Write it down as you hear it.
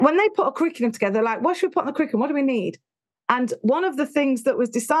when they put a curriculum together, they're like, what should we put on the curriculum? What do we need? And one of the things that was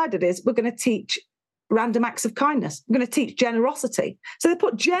decided is we're going to teach random acts of kindness. We're going to teach generosity. So they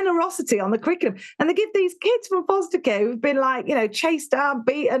put generosity on the curriculum, and they give these kids from foster care who've been like, chased down,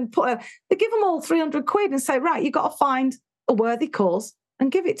 beaten, they give them all 300 quid and say, right, you've got to find a worthy cause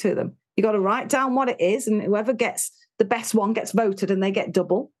and give it to them. You've got to write down what it is, and whoever gets the best one gets voted and they get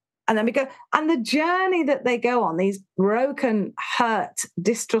double. And then we go, and the journey that they go on, these broken, hurt,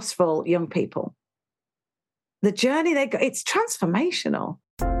 distrustful young people, the journey they go, it's transformational.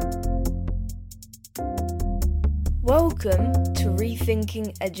 Welcome to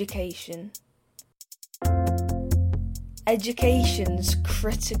Rethinking Education. Education's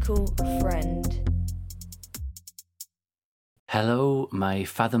critical friend. Hello, my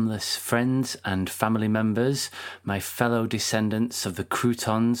fathomless friends and family members, my fellow descendants of the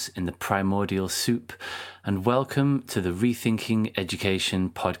croutons in the primordial soup, and welcome to the Rethinking Education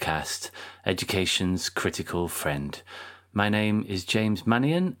podcast, Education's critical friend. My name is James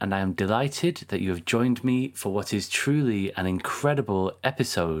Mannion, and I am delighted that you have joined me for what is truly an incredible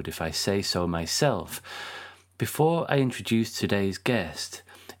episode, if I say so myself. Before I introduce today's guest,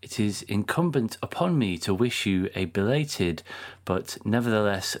 it is incumbent upon me to wish you a belated, but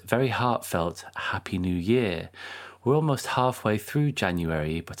nevertheless very heartfelt Happy New Year. We're almost halfway through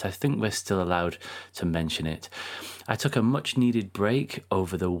January, but I think we're still allowed to mention it. I took a much-needed break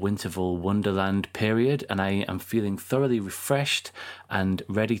over the Winterval Wonderland period, and I am feeling thoroughly refreshed and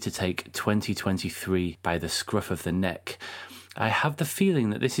ready to take 2023 by the scruff of the neck. I have the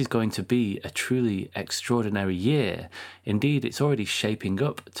feeling that this is going to be a truly extraordinary year. Indeed, it's already shaping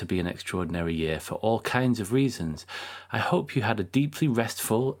up to be an extraordinary year for all kinds of reasons. I hope you had a deeply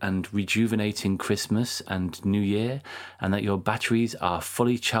restful and rejuvenating Christmas and New Year, and that your batteries are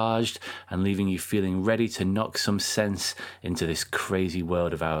fully charged and leaving you feeling ready to knock some sense into this crazy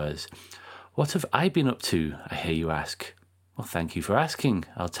world of ours. What have I been up to, I hear you ask? Well, thank you for asking.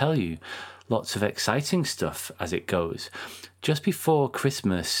 I'll tell you. Lots of exciting stuff as it goes. Just before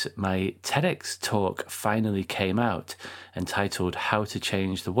Christmas, my TEDx talk finally came out, entitled How to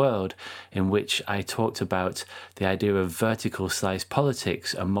Change the World, in which I talked about the idea of vertical slice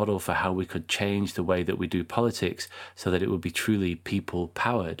politics, a model for how we could change the way that we do politics so that it would be truly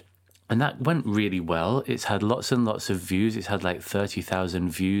people-powered. And that went really well. It's had lots and lots of views. It's had like 30,000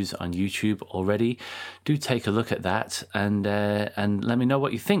 views on YouTube already. Do take a look at that and let me know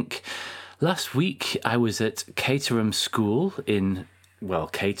what you think. Last week, I was at Caterham School in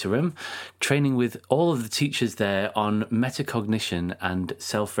Caterham, training with all of the teachers there on metacognition and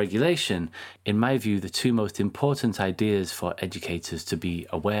self-regulation. In my view, the two most important ideas for educators to be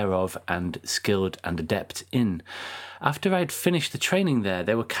aware of and skilled and adept in. After I'd finished the training there,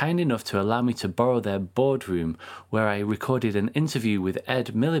 they were kind enough to allow me to borrow their boardroom, where I recorded an interview with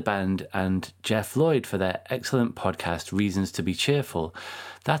Ed Miliband and Jeff Lloyd for their excellent podcast, Reasons to be Cheerful.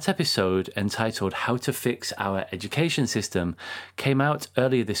 That episode, entitled How to Fix Our Education System, came out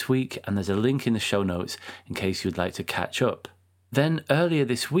earlier this week, and there's a link in the show notes in case you'd like to catch up. Then earlier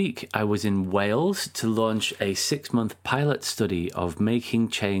this week, I was in Wales to launch a 6-month pilot study of Making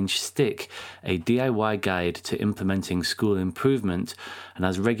Change Stick, a DIY guide to implementing school improvement. And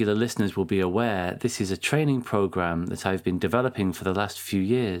as regular listeners will be aware, this is a training program that I've been developing for the last few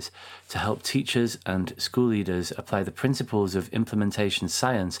years to help teachers and school leaders apply the principles of implementation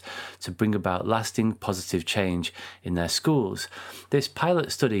science to bring about lasting positive change in their schools. This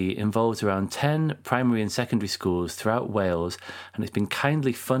pilot study involves around 10 primary and secondary schools throughout Wales, and it's been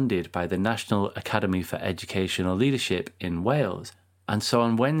kindly funded by the National Academy for Educational Leadership in Wales. And so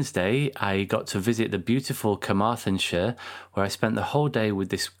on Wednesday, I got to visit the beautiful Carmarthenshire, where I spent the whole day with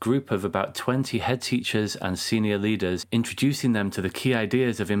this group of about 20 head teachers and senior leaders, introducing them to the key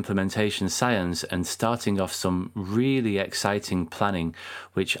ideas of implementation science and starting off some really exciting planning,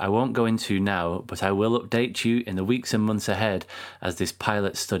 which I won't go into now, but I will update you in the weeks and months ahead as this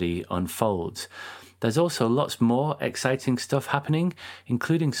pilot study unfolds. There's also lots more exciting stuff happening,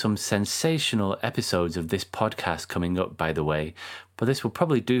 including some sensational episodes of this podcast coming up, by the way. But this will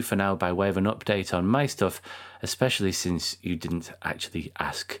probably do for now by way of an update on my stuff, especially since you didn't actually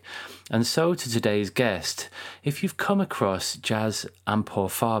ask. And so to today's guest. If you've come across Jaz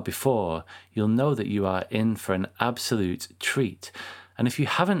Ampawfar before, you'll know that you are in for an absolute treat. And if you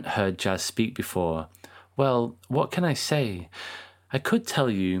haven't heard Jaz speak before, well, what can I say? I could tell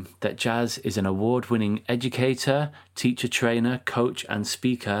you that Jaz is an award-winning educator, teacher, trainer, coach, and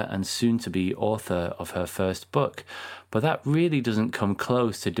speaker, and soon to be author of her first book. But that really doesn't come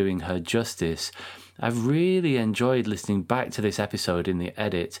close to doing her justice. I've really enjoyed listening back to this episode in the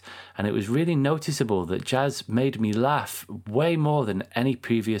edit, and it was really noticeable that Jazz made me laugh way more than any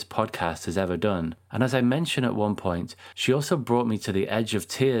previous podcast has ever done. And as I mentioned at one point, she also brought me to the edge of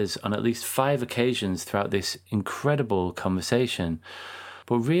tears on at least 5 occasions throughout this incredible conversation.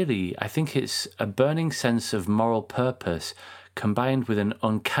 But really, I think it's a burning sense of moral purpose combined with an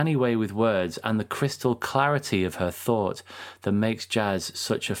uncanny way with words and the crystal clarity of her thought that makes Jazz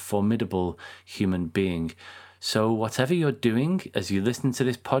such a formidable human being. So whatever you're doing as you listen to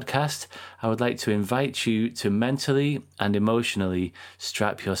this podcast, I would like to invite you to mentally and emotionally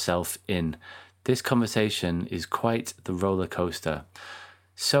strap yourself in. This conversation is quite the roller coaster.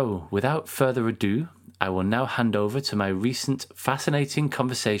 So without further ado, I will now hand over to my recent fascinating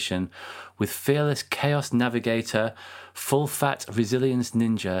conversation with fearless chaos navigator, full-fat resilience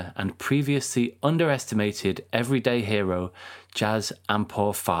ninja, and previously underestimated everyday hero, Jazz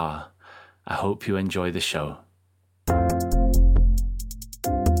Ampor-Farr. I hope you enjoy the show.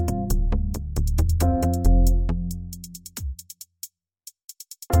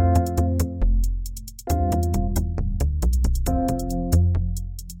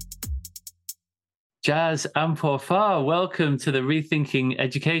 Jazz Ampor-Farr, welcome to the Rethinking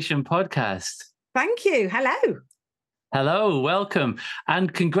Education podcast. Thank you. Hello. Hello, welcome,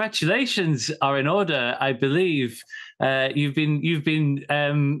 and congratulations are in order. I believe you've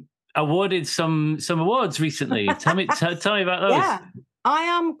been awarded some awards recently. Tell me about those. Yeah, I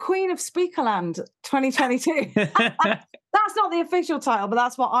am Queen of Speakerland 2022. That's not the official title, but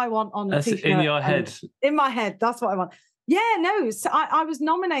that's what I want on the t-shirt. In your head. In my head, that's what I want. Yeah, no. So I was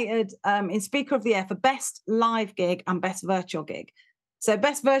nominated in Speaker of the Year for Best Live Gig and Best Virtual Gig. So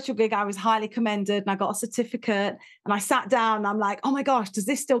Best Virtual Gig, I was highly commended and I got a certificate and I sat down and I'm like, oh my gosh, does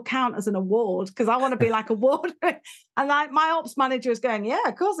this still count as an award? Because I want to be like award. And my ops manager was going, yeah,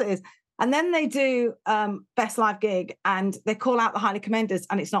 of course it is. And then they do Best Live Gig and they call out the highly commended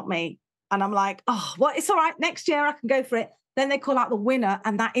and it's not me. And I'm like, oh, well, it's all right. Next year I can go for it. Then they call out the winner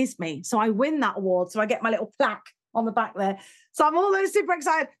and that is me. So I win that award. So I get my little plaque on the back there. So I'm all super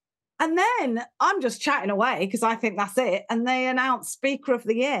excited. And then I'm just chatting away because I think that's it. And they announce Speaker of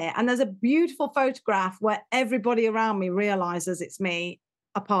the Year. And there's a beautiful photograph where everybody around me realizes it's me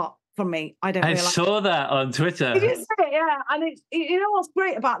apart from me. I saw that on Twitter. Did you see it? Yeah. And you know what's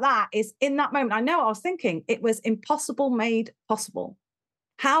great about that is in that moment, I know what I was thinking. It was impossible made possible.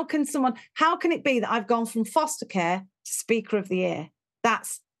 How can it be that I've gone from foster care to Speaker of the Year?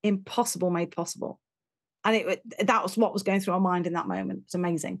 That's impossible made possible. And that was what was going through our mind in that moment. It's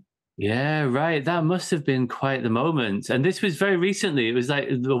amazing. Yeah, right. That must have been quite the moment. And this was very recently. It was like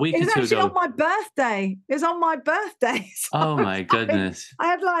a week or two ago. It was actually on my birthday. It was on my birthday. So oh, my goodness. I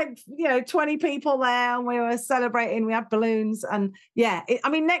had 20 people there and we were celebrating. We had balloons. And yeah,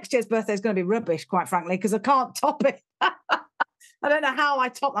 next year's birthday is going to be rubbish, quite frankly, because I can't top it. I don't know how I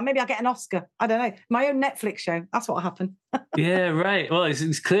top that. Maybe I'll get an Oscar. I don't know. My own Netflix show. That's what happened. Yeah, right. Well,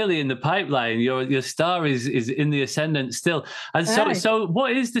 it's clearly in the pipeline. Your star is in the ascendant still. And so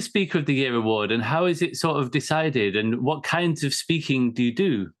what is the Speaker of the Year award and how is it sort of decided and what kinds of speaking do you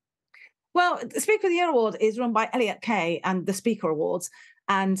do? Well, the Speaker of the Year award is run by Elliot Kay and the Speaker Awards.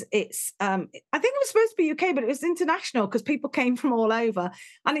 And it's, I think it was supposed to be UK, but it was international because people came from all over.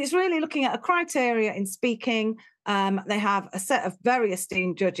 And it's really looking at a criteria in speaking. They have a set of very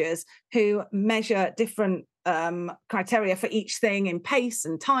esteemed judges who measure different criteria for each thing in pace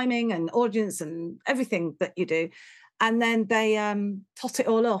and timing and audience and everything that you do. And then they tot it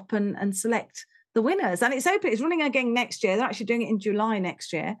all up and select the winners. And it's open. It's running again next year. They're actually doing it in July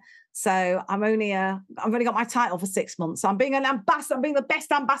next year. So I've only got my title for 6 months. So I'm being an ambassador. I'm being the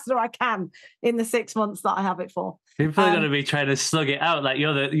best ambassador I can in the 6 months that I have it for. People are going to be trying to slug it out like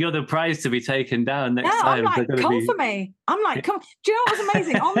you're the prize to be taken down next time. I'm like, come for me. I'm like, come. Do you know what was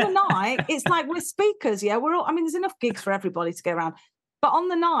amazing? On the night, it's like we're speakers. Yeah, we're all. I mean, there's enough gigs for everybody to go around. But on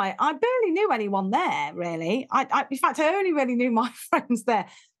the night, I barely knew anyone there. Really, in fact, I only really knew my friends there.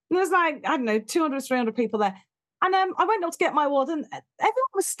 And there was like, I don't know, 200, 300 people there. And I went up to get my award and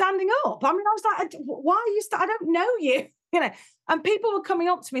everyone was standing up. I mean, I was like, why are you I don't know you, And people were coming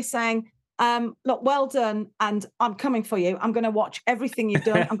up to me saying, look, well done. And I'm coming for you. I'm going to watch everything you've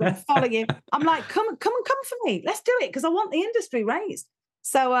done. I'm going to follow you. I'm like, come for me. Let's do it because I want the industry raised.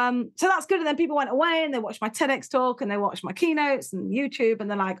 So that's good. And then people went away and they watched my TEDx talk and they watched my keynotes and YouTube and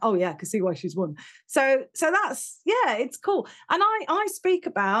they're like, oh yeah, I can see why she's won. So that's, yeah, it's cool. And I speak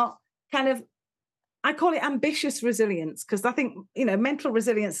about kind of I call it ambitious resilience, because I think, mental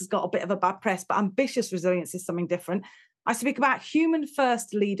resilience has got a bit of a bad press, but ambitious resilience is something different. I speak about human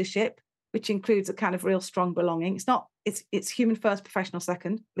first leadership, which includes a kind of real strong belonging. It's human first, professional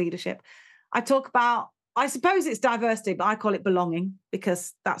second leadership. I talk about, I suppose it's diversity, but I call it belonging,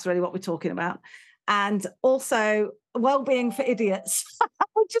 because that's really what we're talking about. And also well-being for idiots.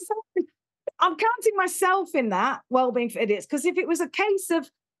 I'm counting myself in that, well-being for idiots, because if it was a case of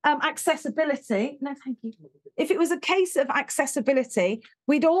accessibility, no, thank you. If it was a case of accessibility,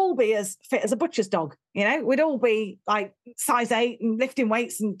 we'd all be as fit as a butcher's dog. We'd all be like size 8 and lifting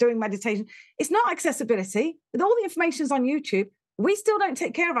weights and doing meditation. It's not accessibility. With all the information's on YouTube, we still don't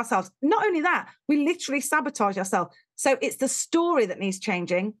take care of ourselves. Not only that, we literally sabotage ourselves. So it's the story that needs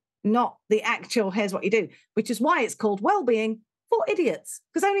changing, not the actual, here's what you do, which is why it's called well-being for idiots,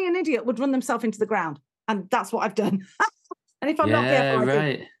 because only an idiot would run themselves into the ground. And that's what I've done. And if I'm not careful,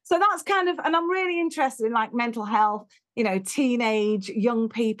 I do. So that's kind of, and I'm really interested in like mental health, teenage, young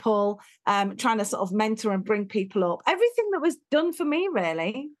people, trying to sort of mentor and bring people up. Everything that was done for me,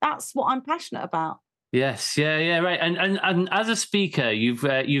 really, that's what I'm passionate about. Yes, yeah, right. And as a speaker,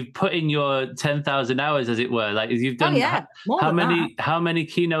 you've put in your 10,000 hours, as it were. Like you've done. How many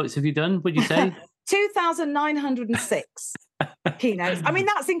keynotes have you done? Would you say 2,906 keynotes? I mean,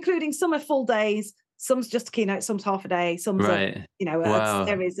 that's including some are full days. Some's just a keynote, some's half a day, some's a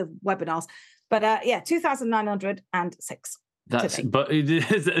series of webinars. But 2,906. That's today. But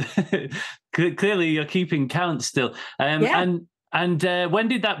clearly you're keeping count still. And when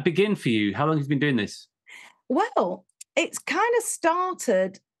did that begin for you? How long have you been doing this? Well, it's kind of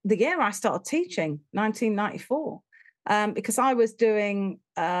started the year I started teaching, 1994, because I was doing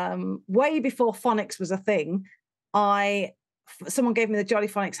way before phonics was a thing. Someone gave me the Jolly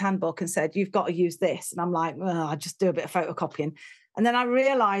Phonics handbook and said, you've got to use this. And I'm like, I just do a bit of photocopying. And then I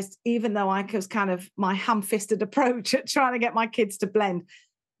realized, even though I was kind of my ham-fisted approach at trying to get my kids to blend,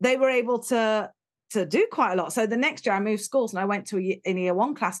 they were able to do quite a lot. So the next year I moved schools and I went to in year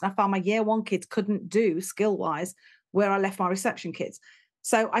 1 class, and I found my year 1 kids couldn't do skill-wise where I left my reception kids.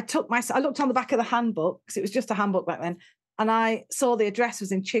 So I looked on the back of the handbook, because it was just a handbook back then, and I saw the address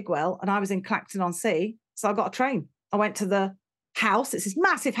was in Chigwell and I was in Clacton-on-Sea. So I got a train. I went to the house. It's this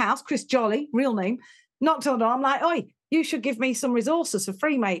massive house, Chris Jolly, real name. Knocked on the door. I'm like, oi, you should give me some resources for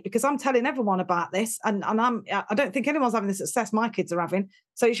free, mate, because I'm telling everyone about this. And I don't think anyone's having the success my kids are having.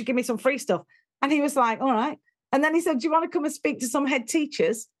 So you should give me some free stuff. And he was like, all right. And then he said, do you want to come and speak to some head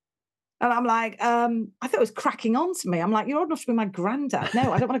teachers? And I'm like, I thought it was cracking on to me. I'm like, you're old enough to be my granddad.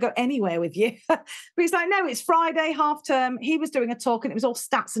 No, I don't want to go anywhere with you. But he's like, no, it's Friday, half term. He was doing a talk and it was all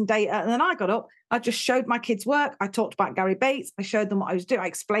stats and data. And then I got up, I just showed my kids work. I talked about Gary Bates. I showed them what I was doing. I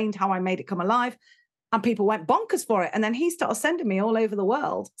explained how I made it come alive. And people went bonkers for it. And then he started sending me all over the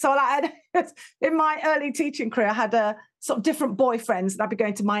world. So in my early teaching career, I had sort of different boyfriends. And I'd be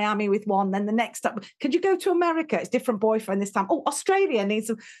going to Miami with one. Then the next up, could you go to America? It's different boyfriend this time. Oh, Australia needs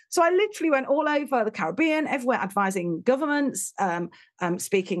some. So I literally went all over the Caribbean, everywhere, advising governments,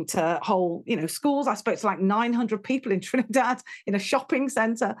 speaking to whole, schools. I spoke to like 900 people in Trinidad in a shopping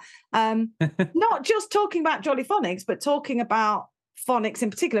centre. Not just talking about Jolly Phonics, but talking about phonics in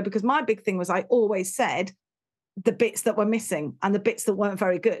particular, because my big thing was I always said the bits that were missing and the bits that weren't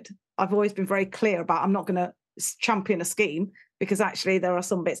very good. I've always been very clear about I'm not going to champion a scheme, because actually there are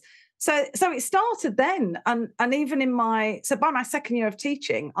some bits. So it started then. And even by my second year of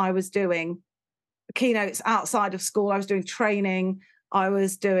teaching, I was doing keynotes outside of school. I was doing training. I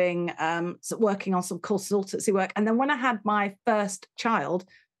was doing working on some consultancy work. And then when I had my first child,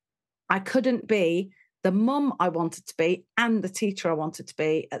 I couldn't be the mum I wanted to be and the teacher I wanted to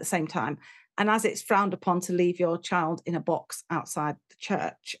be at the same time. And as it's frowned upon to leave your child in a box outside the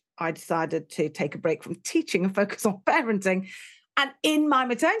church, I decided to take a break from teaching and focus on parenting. And in my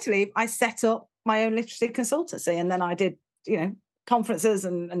maternity leave, I set up my own literacy consultancy. And then I did, conferences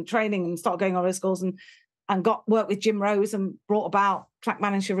and training and started going over schools and got work with Jim Rose and brought about track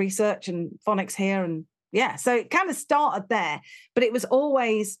manager research and phonics here. And so it kind of started there, but it was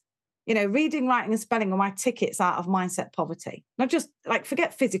always, reading, writing and spelling were my tickets out of mindset poverty. Not just like,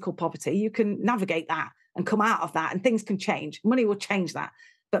 forget physical poverty. You can navigate that and come out of that and things can change. Money will change that.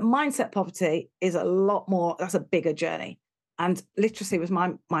 But mindset poverty is a lot more, that's a bigger journey. And literacy was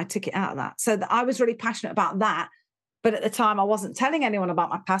my ticket out of that. So I was really passionate about that. But at the time, I wasn't telling anyone about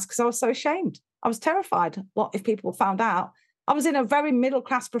my past because I was so ashamed. I was terrified. What if people found out? I was in a very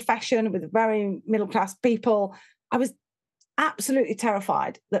middle-class profession with very middle-class people. I was absolutely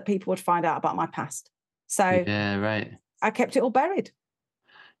terrified that people would find out about my past. So yeah, right. I kept it all buried.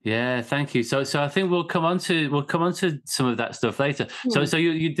 Yeah, thank you. So I think we'll come on to some of that stuff later. Hmm. So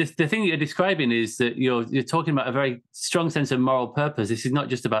the thing that you're describing is that you're talking about a very strong sense of moral purpose. This is not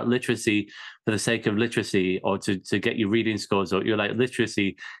just about literacy for the sake of literacy or to get your reading scores, or you're like,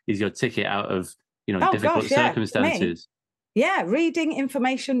 literacy is your ticket out of Oh difficult gosh, yeah, for me. circumstances. Yeah, reading,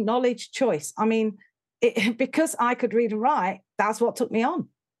 information, knowledge, choice. I mean, because I could read and write, that's what took me on.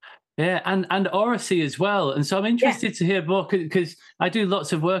 Yeah, and oracy as well. And so I'm Yeah. interested to hear more, because I do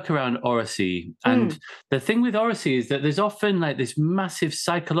lots of work around oracy. And the thing with oracy is that there's often like this massive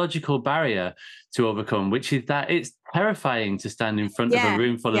psychological barrier to overcome, which is that it's terrifying to stand in front of a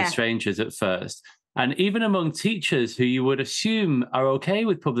room full of strangers at first. And even among teachers who you would assume are okay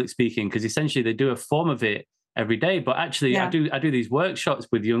with public speaking, because essentially they do a form of it every day. But actually, I do these workshops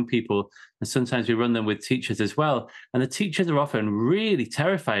with young people, and sometimes we run them with teachers as well. And the teachers are often really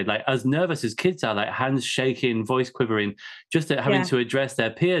terrified, like as nervous as kids are, like hands shaking, voice quivering, just at having to address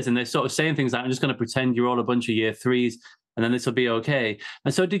their peers. And they're sort of saying things like, "I'm just going to pretend you're all a bunch of year threes, and then this will be okay."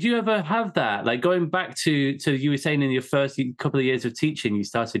 And so, did you ever have that? Like going back to you were saying in your first couple of years of teaching, you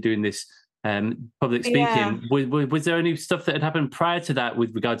started doing this public speaking. Yeah. Was there any stuff that had happened prior to that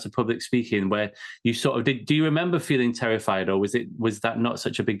with regards to public speaking where you sort of do you remember feeling terrified, or was that not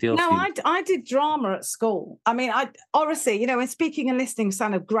such a big deal No, for you? I did drama at school. I mean, oracy, when speaking and listening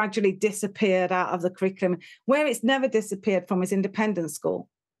kind of gradually disappeared out of the curriculum. Where it's never disappeared from is independent school,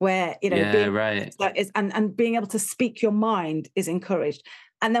 where, being, right. and being able to speak your mind is encouraged.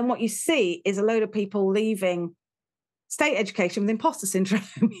 And then what you see is a load of people leaving state education with imposter syndrome.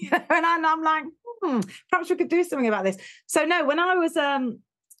 And I'm like, perhaps we could do something about this. So no, when I was,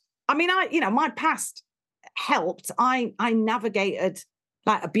 my past helped. I navigated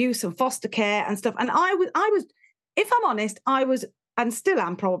like abuse and foster care and stuff. And I was, if I'm honest, I was, and still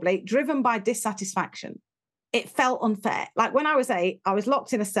am probably, driven by dissatisfaction. It felt unfair. Like when I was 8, I was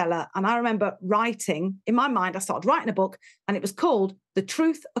locked in a cellar, and I remember writing, in my mind, I started writing a book, and it was called The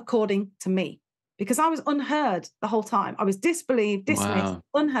Truth According to Me, because I was unheard the whole time. I was disbelieved, dismissed,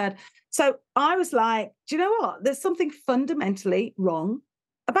 unheard. So I was like, do you know what? There's something fundamentally wrong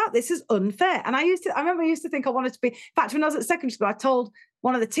about this. Is unfair. And I remember I used to think I wanted to be, in fact, when I was at secondary school, I told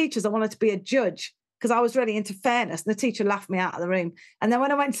one of the teachers I wanted to be a judge because I was really into fairness, and the teacher laughed me out of the room. And then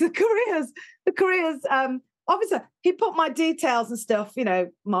when I went to the careers officer, he put my details and stuff,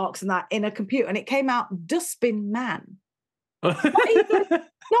 marks and that, in a computer, and it came out dustbin man.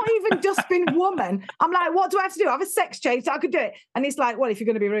 Not even dustbin woman. I'm like, what do I have to do? I have a sex change so I could do it. And he's like, well, if you're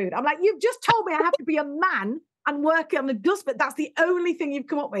going to be rude. I'm like, you've just told me I have to be a man and work on the dustbin. That's the only thing you've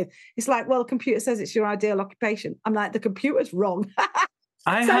come up with. It's like, well, the computer says it's your ideal occupation. I'm like, the computer's wrong.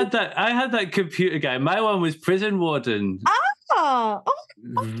 I had that computer guy. My one was prison warden.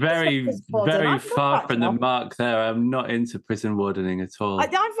 Very far from the mark there. I'm not into prison wardening at all.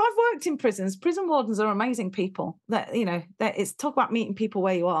 I've worked in prisons. Prison wardens are amazing people. It's talk about meeting people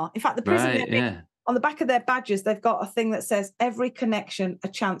where you are. In fact, the prison on the back of their badges, they've got a thing that says every connection a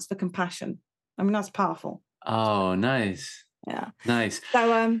chance for compassion. I mean, that's powerful. Oh, nice. Yeah, nice. So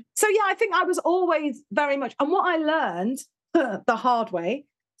yeah, I think I was always very much, and what I learned the hard way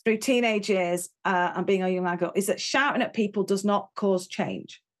through teenage years and being a young adult is that shouting at people does not cause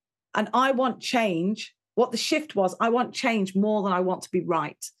change. And I want change. What the shift was, I want change more than I want to be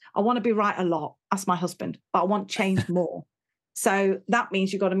right. I want to be right a lot. That's my husband, but I want change more. So that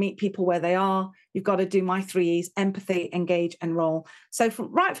means you've got to meet people where they are. You've got to do my 3 E's: empathy, engage, enroll. So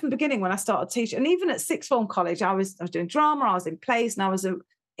right from the beginning, when I started teaching, and even at sixth form college, I was doing drama, I was in plays, and I was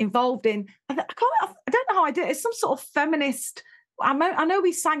involved in, I don't know how I did it. It's some sort of feminist, I know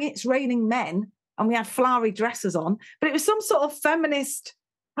we sang It's Raining Men and we had flowery dresses on, but it was some sort of feminist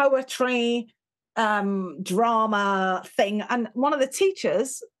poetry, drama thing. And one of the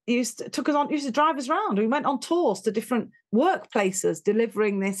teachers used to drive us around. We went on tours to different workplaces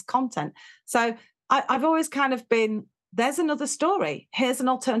delivering this content. So I've always kind of been, there's another story. Here's an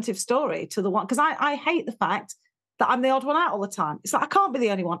alternative story to the one, because I hate the fact that I'm the odd one out all the time. It's like, I can't be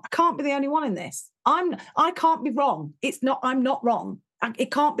the only one. I can't be the only one in this. I can't be wrong. I'm not wrong. It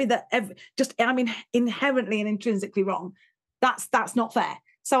can't be that I'm inherently and intrinsically wrong. That's not fair.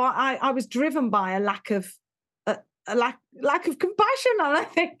 So I was driven by a lack of compassion, I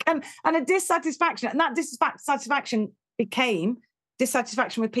think, and a dissatisfaction. And that dissatisfaction became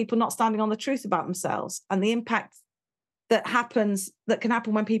dissatisfaction with people not standing on the truth about themselves, and the impact that can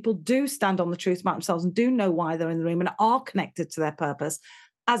happen when people do stand on the truth about themselves and do know why they're in the room and are connected to their purpose,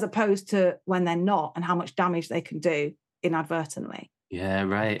 as opposed to when they're not, and how much damage they can do inadvertently. Yeah,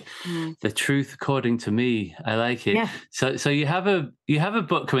 right. Mm. The truth according to me. I like it. Yeah. So you have a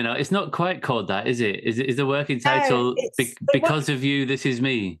book coming out. It's not quite called that, is it? Is the working No, title Because of You, This Is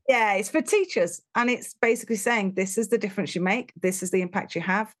Me? yeah, it's for teachers. And it's basically saying this is the difference you make. This is the impact you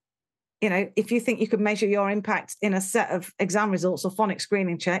have. You know, if you think you could measure your impact in a set of exam results or phonics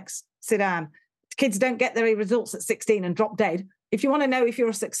screening checks, sit down. Kids don't get their results at 16 and drop dead. If you want to know if you're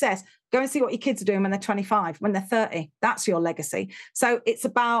a success, go and see what your kids are doing when they're 25, when they're 30. That's your legacy. So it's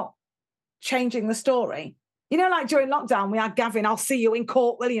about changing the story. You know, like during lockdown, we had Gavin, I'll see you in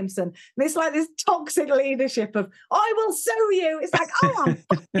Court Williamson. And it's like this toxic leadership of, I will sue you. It's like, oh, I'm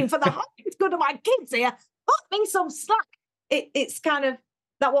fighting for the highest good of my kids here. Put me some slack. It's kind of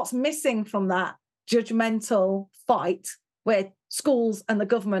that what's missing from that judgmental fight where schools and the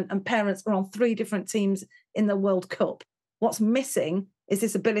government and parents are on 3 different teams in the World Cup. What's missing is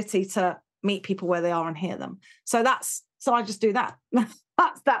this ability to meet people where they are and hear them. So I just do that.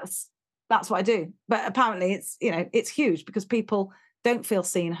 That's what I do. But apparently it's huge because people don't feel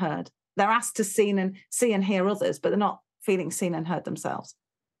seen, heard. They're asked to see and hear others, but they're not feeling seen and heard themselves.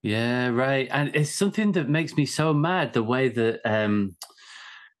 Yeah, right. And it's something that makes me so mad, the way that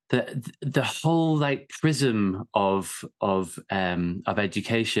the whole like prism of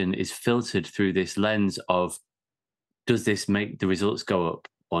education is filtered through this lens of, does this make the results go up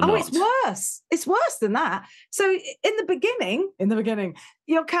or not? Oh, it's worse. It's worse than that. So in the beginning,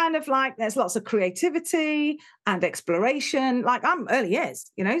 you're kind of like, there's lots of creativity and exploration. Like I'm early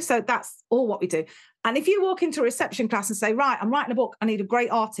years, so that's all what we do. And if you walk into a reception class and say, right, I'm writing a book, I need a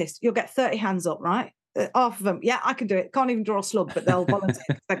great artist, you'll get 30 hands up, right? Half of them, yeah, I can do it. Can't even draw a slug, but they'll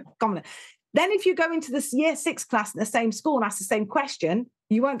volunteer. They're confident. Then if you go into this year 6 class in the same school and ask the same question,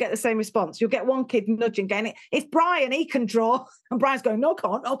 you won't get the same response. You'll get one kid nudging, going, it's Brian, he can draw. And Brian's going, no,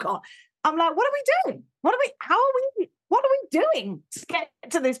 can't. I'm like, what are we doing? What are we doing to get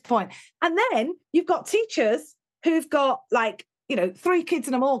to this point? And then you've got teachers who've got 3 kids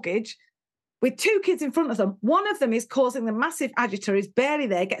and a mortgage with 2 kids in front of them. One of them is causing the massive agita, is barely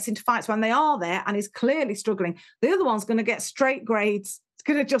there, gets into fights when they are there and is clearly struggling. The other one's going to get straight grades. It's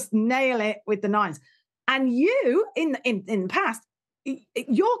going to just nail it with the 9s. And you, in the past,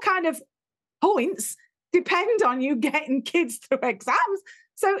 your kind of points depend on you getting kids through exams.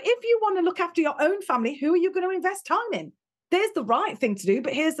 So if you want to look after your own family, who are you going to invest time in? There's the right thing to do,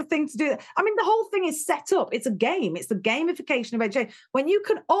 but here's the thing to do. I mean, the whole thing is set up. It's a game. It's the gamification of education. When you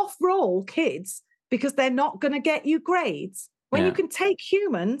can off-roll kids because they're not going to get you grades, when you can take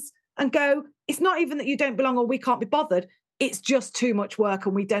humans and go, it's not even that you don't belong or we can't be bothered. It's just too much work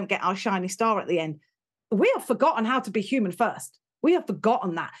and we don't get our shiny star at the end. We have forgotten how to be human first. We have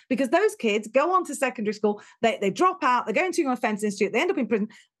forgotten that because those kids go on to secondary school, they drop out, they go into an offence institute, they end up in prison.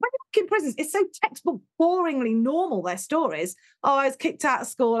 When you look in prisons, it's so textbook boringly normal, their stories. Oh, I was kicked out of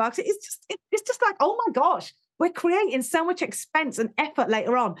school. It's just like, oh my gosh, we're creating so much expense and effort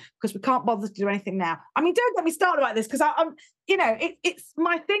later on because we can't bother to do anything now. I mean, don't get me started about this because it's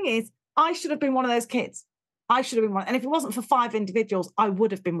my thing is I should have been one of those kids. I should have been one. And if it wasn't for 5 individuals, I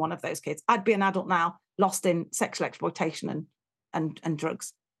would have been one of those kids. I'd be an adult now, lost in sexual exploitation and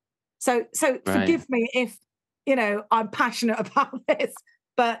drugs. So forgive me if, I'm passionate about this,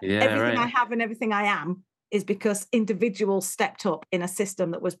 but everything I have and everything I am is because individuals stepped up in a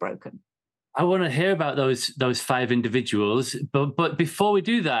system that was broken. I want to hear about those 5 individuals, but before we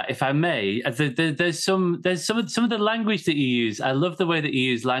do that, if I may, there's some of the language that you use. I love the way that you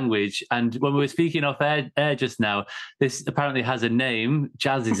use language. And when we were speaking off air just now, this apparently has a name,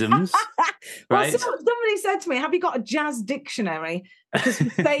 Jazzisms. Right? Well, somebody said to me, "Have you got a jazz dictionary?" Because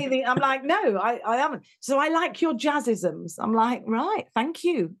I'm like, no, I haven't. So I like your jazzisms. I'm like, right, thank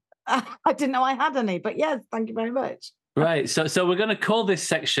you. I didn't know I had any, but yes, thank you very much. Right, so we're going to call this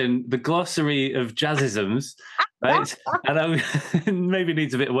section the glossary of jazzisms, right? And maybe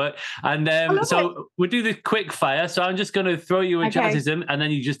needs a bit of work. And so we'll do the quick fire. So I'm just going to throw you a jazzism, and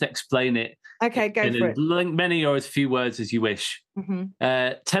then you just explain it. Okay, go for it. Many or as few words as you wish.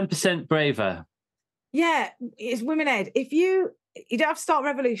 10% braver. Yeah, it's women ed. If you don't have to start a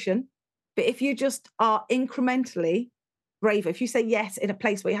revolution, but if you just are incrementally braver, if you say yes in a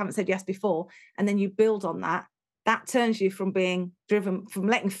place where you haven't said yes before, and then you build on that, that turns you from being driven, from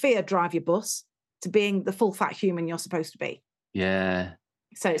letting fear drive your bus to being the full fat human you're supposed to be. Yeah.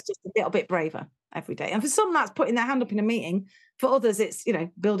 So it's just a little bit braver every day. And for some, that's putting their hand up in a meeting. For others, it's,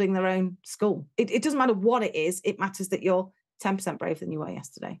 building their own school. It doesn't matter what it is. It matters that you're 10% braver than you were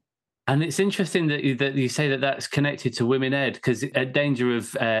yesterday. And it's interesting that you say that that's connected to women ed, because at danger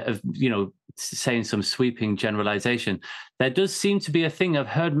of saying some sweeping generalization. There does seem to be a thing. I've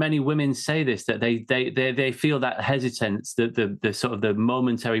heard many women say this, that they feel that hesitance, the sort of the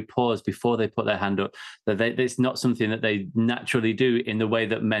momentary pause before they put their hand up, that it's not something that they naturally do in the way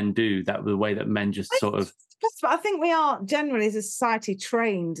that men do, that the way that men just sort of. But I think we are generally as a society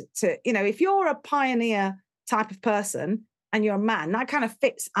trained to, if you're a pioneer type of person and you're a man, that kind of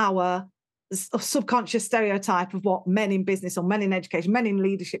fits our subconscious stereotype of what men in business or men in education, men in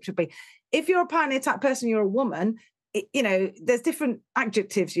leadership should be. If you're a pioneer type person, you're a woman, there's different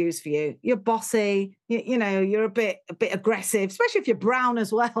adjectives used for you. You're bossy, you're a bit aggressive, especially if you're brown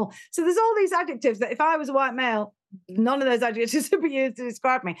as well. So there's all these adjectives that if I was a white male, none of those adjectives would be used to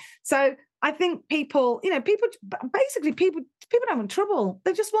describe me. So I think people don't want trouble.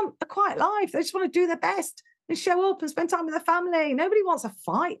 They just want a quiet life. They just want to do their best and show up and spend time with their family. Nobody wants a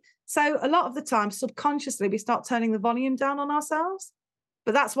fight. So a lot of the time, subconsciously, we start turning the volume down on ourselves.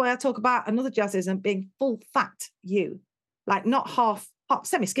 But that's why I talk about another jazzism being full fat you, like not half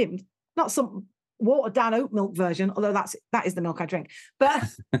semi-skimmed, not some watered down oat milk version, although that is the milk I drink. But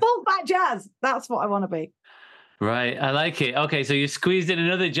full fat jazz, that's what I want to be. Right, I like it. Okay, so you squeezed in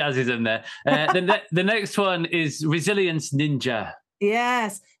another jazzism there. The next one is resilience ninja.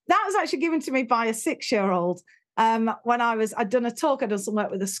 Yes, that was actually given to me by a 6-year-old. When I'd done a talk, I'd done some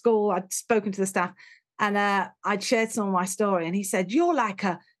work with a school, I'd spoken to the staff, and I'd shared some of my story. And he said, "You're like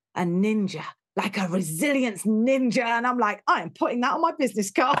a ninja, like a resilience ninja." And I'm like, I am putting that on my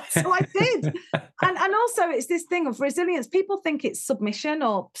business card. So I did. and also it's this thing of resilience. People think it's submission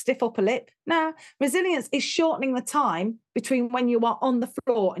or stiff upper lip. No, resilience is shortening the time between when you are on the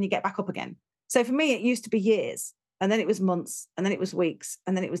floor and you get back up again. So for me, it used to be years. And then it was months, and then it was weeks,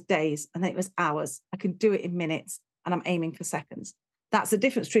 and then it was days, and then it was hours. I can do it in minutes, and I'm aiming for seconds. That's the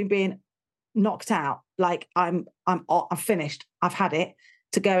difference between being knocked out, like I'm finished, I've had it,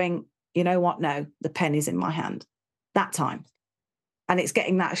 to going, you know what? No, the pen is in my hand. That time, and it's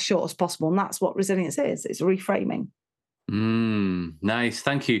getting that as short as possible, and that's what resilience is. It's reframing. Nice,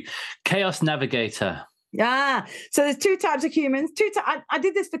 thank you. Chaos navigator. Yeah. So there's 2 types of humans. I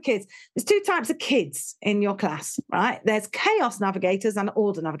did this for kids. There's 2 types of kids in your class, right? There's chaos navigators and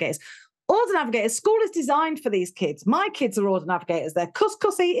order navigators. Order navigators, school is designed for these kids. My kids are order navigators. They're cuss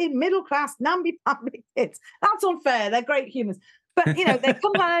eating, middle class, namby-pamby kids. That's unfair. They're great humans. But, they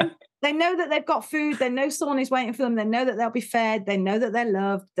come home, they know that they've got food. They know someone is waiting for them. They know that they'll be fed. They know that they're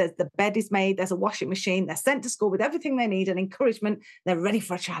loved. The bed is made. There's a washing machine. They're sent to school with everything they need and encouragement. They're ready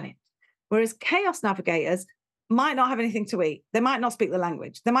for a challenge. Whereas chaos navigators might not have anything to eat. They might not speak the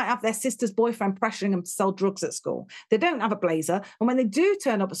language. They might have their sister's boyfriend pressuring them to sell drugs at school. They don't have a blazer. And when they do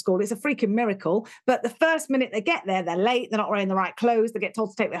turn up at school, it's a freaking miracle. But the first minute they get there, they're late. They're not wearing the right clothes. They get told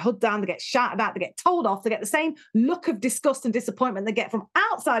to take their hood down. They get shouted at. They get told off. They get the same look of disgust and disappointment they get from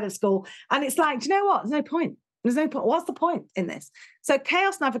outside of school. And it's like, do you know what? There's no point. There's no point. What's the point in this? So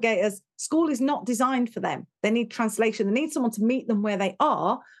chaos navigators, school is not designed for them. They need translation. They need someone to meet them where they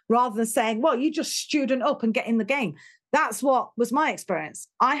are rather than saying, well, you just student up and get in the game. That's what was my experience.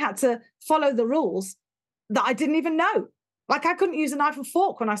 I had to follow the rules that I didn't even know. Like I couldn't use a knife and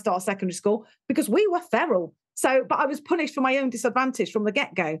fork when I started secondary school because we were feral. So, but I was punished for my own disadvantage from the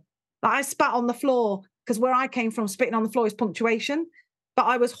get-go. Like I spat on the floor because where I came from, spitting on the floor is punctuation. But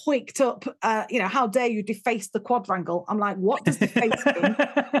I was hoiked up, how dare you deface the quadrangle? I'm like, what does deface mean?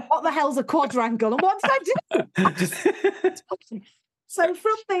 What the hell's a quadrangle? And what did I do? So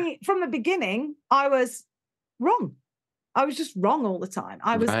from the beginning, I was wrong. I was just wrong all the time.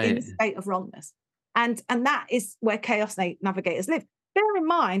 I was in a state of wrongness. And that is where chaos navigators live. Bear in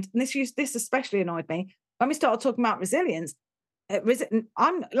mind, and this especially annoyed me, when we started talking about resilience,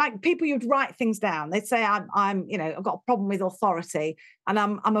 I'm like people, you'd write things down. They'd say, I've got a problem with authority and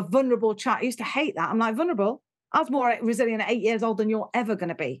I'm a vulnerable child. I used to hate that. I'm like, vulnerable? I was more resilient at 8 years old than you're ever going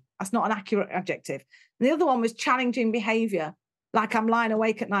to be. That's not an accurate adjective. And the other one was challenging behavior. Like I'm lying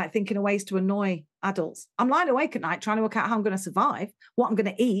awake at night thinking of ways to annoy adults. I'm lying awake at night trying to work out how I'm going to survive, what I'm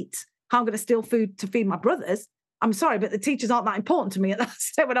going to eat, how I'm going to steal food to feed my brothers. I'm sorry, but the teachers aren't that important to me at that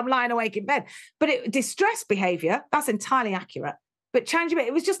stage when I'm lying awake in bed. But distress behavior, that's entirely accurate. But challenge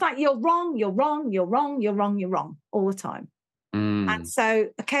it was just like, you're wrong all the time. And so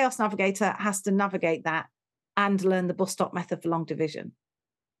a chaos navigator has to navigate that and learn the bus stop method for long division.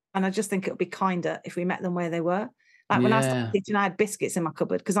 And I just think it would be kinder if we met them where they were. Like when I started teaching, I had biscuits in my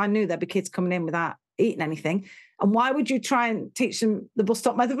cupboard because I knew there'd be kids coming in without eating anything. And why would you try and teach them the bus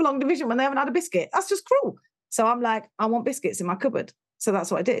stop method for long division when they haven't had a biscuit? That's just cruel. So I'm like, I want biscuits in my cupboard. So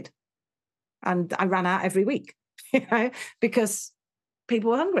that's what I did. And I ran out every week, because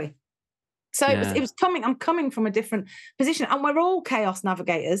people were hungry. So it was coming. I'm coming from a different position, and we're all chaos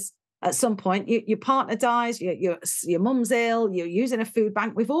navigators. at some point. Your partner dies, your mum's ill, you're using a food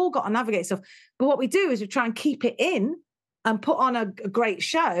bank. We've all got to navigate stuff. But what we do is we try and keep it in and put on a great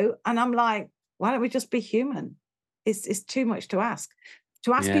show. And I'm like, why don't we just be human? It's too much to ask.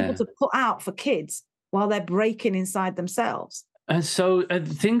 To ask people to put out for kids while they're breaking inside themselves. And so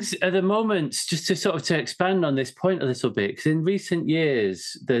things at the moment, just to expand on this point a little bit, because in recent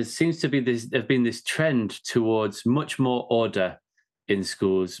years, there seems to be there's been this trend towards much more order in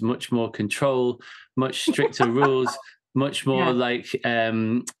schools, much more control, much stricter rules, much more like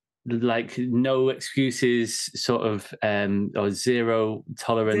no excuses sort of or zero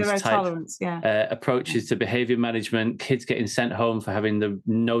tolerance approaches to behavior management, kids getting sent home for having the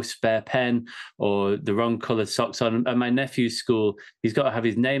no spare pen or the wrong colored socks on. At my nephew's school, he's got to have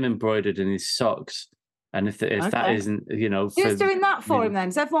his name embroidered in his socks. And if that isn't, who's doing that for him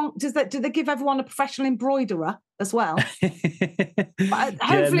then? Do they give everyone a professional embroiderer as well?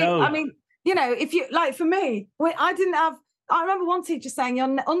 Hopefully, I mean, if you like, for me, I remember one teacher saying,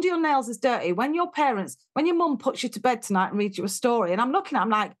 under your nails is dirty. When your mum puts you to bed tonight and reads you a story, and I'm looking at, I'm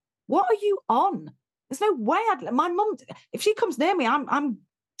like, what are you on? There's no way my mum, if she comes near me, I'm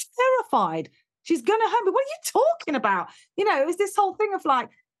terrified. She's going to hurt me. What are you talking about? It's this whole thing of like,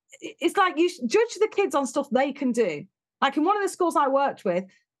 it's like you judge the kids on stuff they can do. Like in one of the schools I worked with,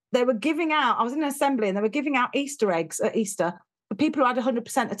 they were giving out, I was in an assembly and they were giving out Easter eggs at Easter for people who had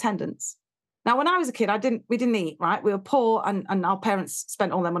 100% attendance. Now, when I was a kid, we didn't eat, right? We were poor and our parents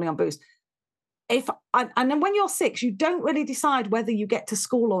spent all their money on booze. And then when you're 6, you don't really decide whether you get to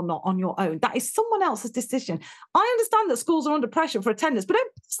school or not on your own. That is someone else's decision. I understand that schools are under pressure for attendance, but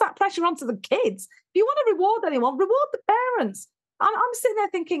don't pass that pressure onto the kids. If you want to reward anyone, reward the parents. And I'm sitting there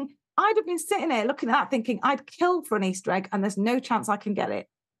thinking, I'd have been sitting there looking at that thinking, I'd kill for an Easter egg and there's no chance I can get it.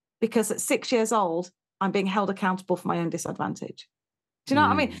 Because at 6 years old, I'm being held accountable for my own disadvantage. Do you know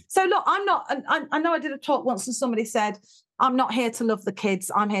what I mean? So look, I know I did a talk once and somebody said, I'm not here to love the kids.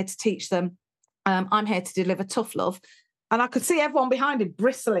 I'm here to teach them. I'm here to deliver tough love. And I could see everyone behind him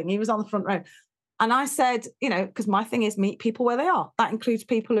bristling. He was on the front row. And I said, because my thing is meet people where they are. That includes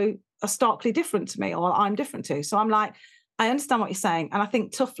people who are starkly different to me or I'm different to. So I'm like, I understand what you're saying. And I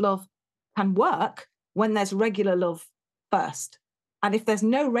think tough love can work when there's regular love first. And if there's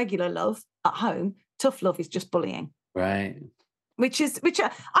no regular love at home, tough love is just bullying. Right. Which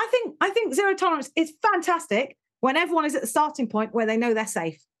I think zero tolerance is fantastic when everyone is at the starting point where they know they're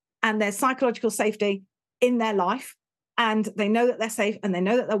safe and there's psychological safety in their life and they know that they're safe and they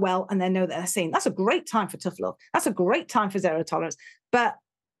know that they're well and they know that they're seen. That's a great time for tough love. That's a great time for zero tolerance. But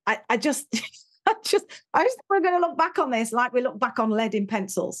I just we're going to look back on this like we look back on lead in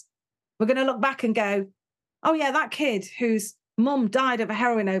pencils. We're going to look back and go, oh yeah, that kid whose mum died of a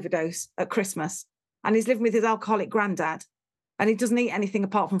heroin overdose at Christmas and he's living with his alcoholic granddad. And he doesn't eat anything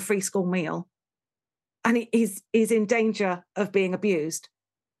apart from free school meal. And he's in danger of being abused.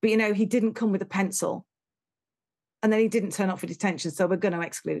 But, he didn't come with a pencil. And then he didn't turn up for detention, so we're going to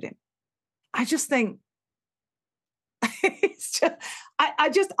exclude him. I just think,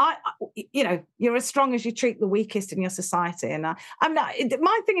 you're as strong as you treat the weakest in your society. And I'm not,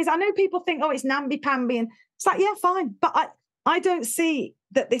 my thing is, I know people think, it's namby-pamby. And it's like, yeah, fine. But I don't see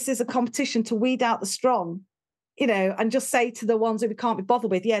that this is a competition to weed out the strong, and just say to the ones who we can't be bothered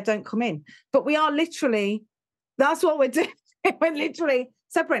with, yeah, don't come in. But we are literally, that's what we're doing. We're literally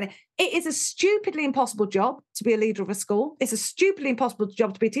separating. It is a stupidly impossible job to be a leader of a school. It's a stupidly impossible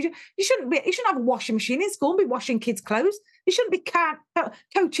job to be a teacher. You shouldn't have a washing machine in school and be washing kids' clothes. You shouldn't be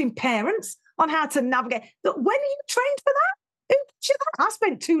coaching parents on how to navigate. But when are you trained for that? I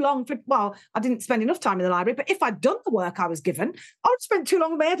spent too long. I didn't spend enough time in the library, but if I'd done the work I was given, I would spend too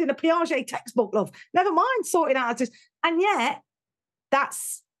long in my head in a Piaget textbook, love. Never mind sorting out. And yet,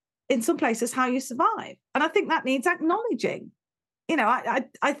 that's in some places how you survive. And I think that needs acknowledging.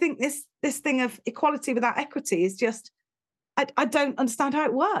 I think this thing of equality without equity is just, I don't understand how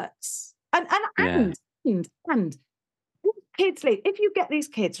it works. And kids leave. If you get these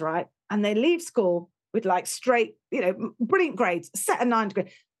kids, right, and they leave school with like straight, brilliant grades, set a 9 degree,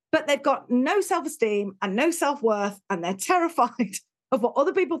 but they've got no self-esteem and no self-worth and they're terrified of what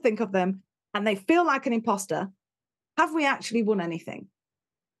other people think of them and they feel like an imposter. Have we actually won anything?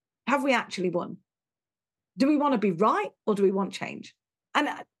 Have we actually won? Do we want to be right or do we want change? And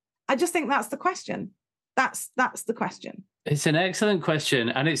I just think that's the question. That's the question. It's an excellent question,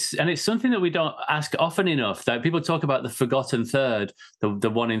 and it's something that we don't ask often enough. That people talk about the forgotten third, the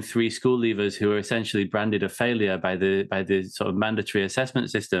 1 in 3 school leavers who are essentially branded a failure by the sort of mandatory assessment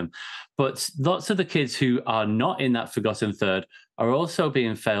system. But lots of the kids who are not in that forgotten third are also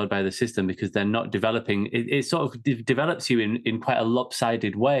being failed by the system because they're not developing. It sort of develops you in quite a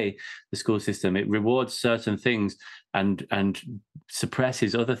lopsided way, the school system. It rewards certain things and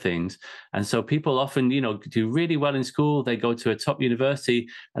suppresses other things. And so people often, do really well in school. They go to a top university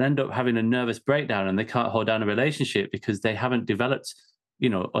and end up having a nervous breakdown, and they can't hold down a relationship because they haven't developed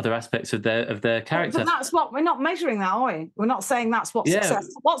other aspects of their character. But that's what we're not measuring that, are we? We're not saying that's what success.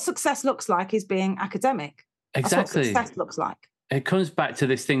 What success looks like is being academic. Exactly. That's what success looks like. It comes back to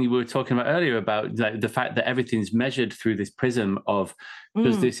this thing we were talking about earlier about the fact that everything's measured through this prism of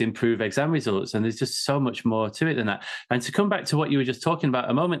does this improve exam results? And there's just so much more to it than that. And to come back to what you were just talking about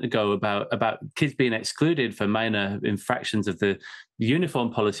a moment ago about kids being excluded for minor infractions of the uniform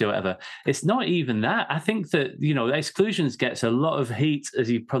policy or whatever, it's not even that. I think that, exclusions gets a lot of heat, as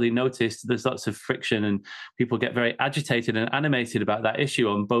you probably noticed. There's lots of friction and people get very agitated and animated about that issue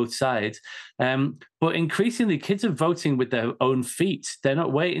on both sides. But increasingly, kids are voting with their own feet. They're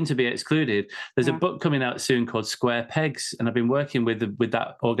not waiting to be excluded. There's a book coming out soon called Square Pegs, and I've been working with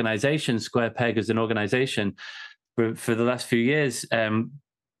that organization, Square Peg, as an organization for the last few years in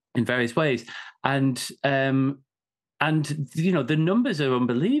various ways. And the numbers are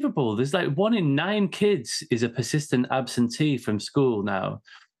unbelievable. There's like 1 in 9 kids is a persistent absentee from school now.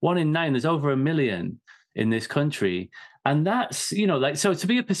 1 in 9, there's over 1 million in this country. And that's, so to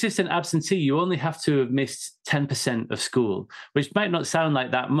be a persistent absentee, you only have to have missed 10% of school, which might not sound like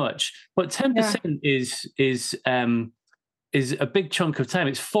that much, but 10% is a big chunk of time.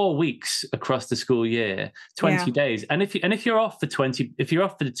 It's 4 weeks across the school year, 20 days. And if you're off for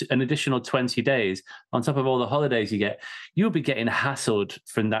an additional 20 days on top of all the holidays you get, you'll be getting hassled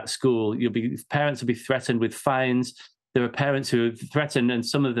from that school. Parents will be threatened with fines. There are parents who are threatened, and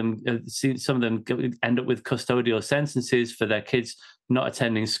some of them end up with custodial sentences for their kids not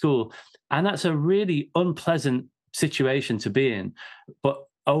attending school. And that's a really unpleasant situation to be in. But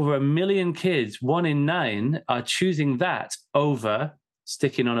over 1 million kids, 1 in 9, are choosing that over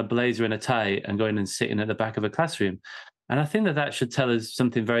sticking on a blazer and a tie and going and sitting at the back of a classroom. And I think that should tell us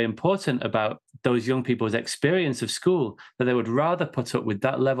something very important about those young people's experience of school, that they would rather put up with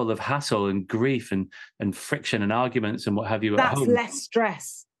that level of hassle and grief and friction and arguments and what have you at home. That's less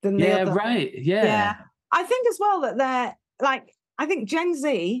stress than the other. Right. Yeah. I think as well that I think Gen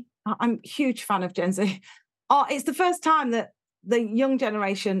Z, I'm a huge fan of Gen Z. It's the first time that the young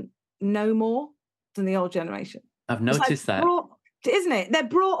generation know more than the old generation. I've noticed that. Isn't it? They're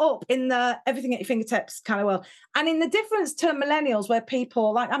brought up in the everything at your fingertips kind of world. And in the difference to millennials, where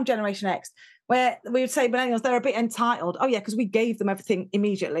people, like I'm Generation X, where we would say millennials, they're a bit entitled. Oh, yeah, because we gave them everything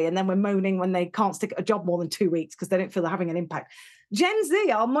immediately. And then we're moaning when they can't stick at a job more than 2 weeks because they don't feel they're having an impact. Gen Z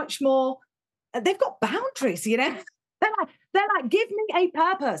are much more, they've got boundaries, They're like, give me a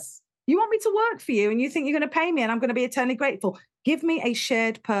purpose. You want me to work for you and you think you're going to pay me and I'm going to be eternally grateful. Give me a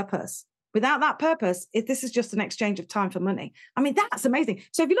shared purpose. Without that purpose, if this is just an exchange of time for money, I mean, that's amazing.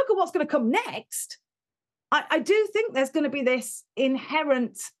 So if you look at what's going to come next, I do think there's going to be this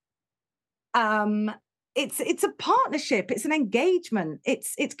inherent, it's a partnership, it's an engagement,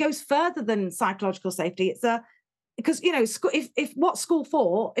 it goes further than psychological safety. Because if what's school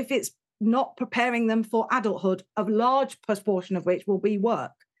for, if it's not preparing them for adulthood, a large proportion of which will be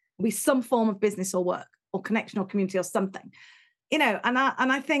work, will be some form of business or work or connection or community or something, and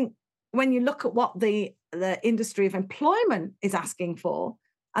I think when you look at what the industry of employment is asking for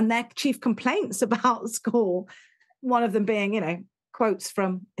and their chief complaints about school, one of them being, quotes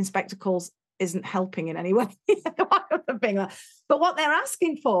from Inspector Calls isn't helping in any way. But what they're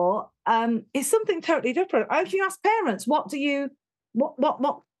asking for is something totally different. If you ask parents, what do you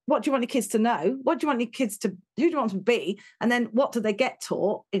want your kids to know? What do you want your kids to, who do you want them to be? And then what do they get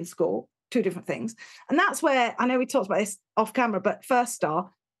taught in school? 2 different things. And that's where, I know we talked about this off camera, but First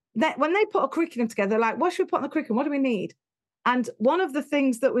Star, that when they put a curriculum together, they're like, what should we put on the curriculum? What do we need? And one of the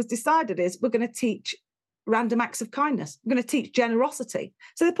things that was decided is we're going to teach random acts of kindness. We're going to teach generosity.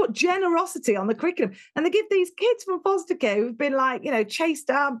 So they put generosity on the curriculum and they give these kids from foster care who've been chased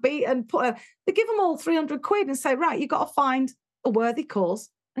down, beaten, they give them all 300 quid and say, right, you've got to find a worthy cause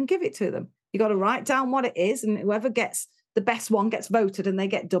and give it to them. You've got to write down what it is, and whoever gets the best one gets voted and they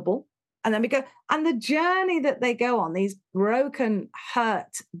get double. And then we go, and the journey that they go on, these broken,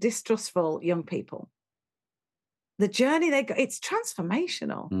 hurt, distrustful young people, the journey they go, it's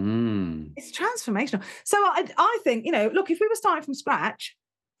transformational. It's transformational. So I think, look, if we were starting from scratch,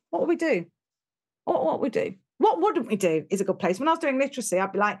 what would we do? What would we do? What wouldn't we do is a good place. When I was doing literacy,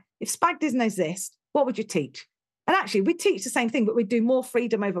 I'd be like, if SPAG didn't exist, what would you teach? And actually, we'd teach the same thing, but we'd do more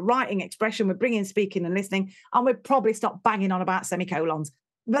freedom over writing, expression. We'd bring in speaking and listening, and we'd probably stop banging on about semicolons.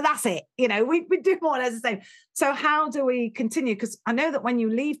 but that's it. We do more or less the same. So how do we continue? Because I know that when you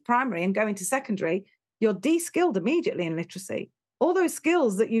leave primary and go into secondary, you're de-skilled immediately in literacy. All those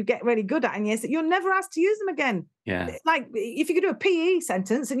skills that you get really good at in years, that you're never asked to use them again. Yeah. Like if you could do a PE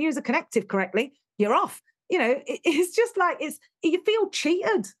sentence and use a connective correctly, you're off. It's just like you feel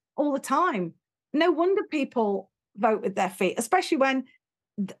cheated all the time. No wonder people vote with their feet, especially when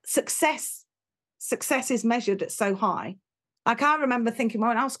success is measured at so high. Like I remember thinking,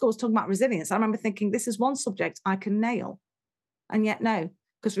 when our school was talking about resilience, I remember thinking, this is one subject I can nail. And yet no,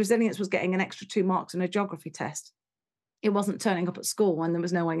 because resilience was getting an extra 2 marks in a geography test. It wasn't turning up at school when there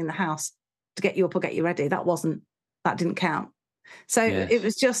was no one in the house to get you up or get you ready. That didn't count. So Yes. It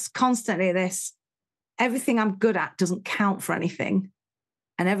was just constantly this, everything I'm good at doesn't count for anything.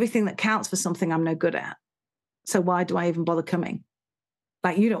 And everything that counts for something I'm no good at. So why do I even bother coming?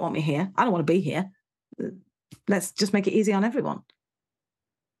 Like, you don't want me here. I don't want to be here. Let's just make it easy on everyone.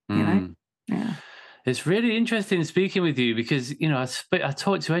 Yeah. It's really interesting speaking with you because, I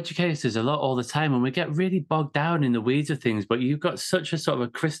talk to educators a lot all the time and we get really bogged down in the weeds of things, but you've got such a sort of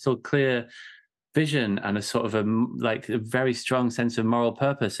a crystal clear vision and a sort of a very strong sense of moral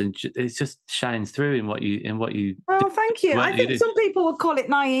purpose, and it just shines through in what you Oh, thank you. I think do. some people would call it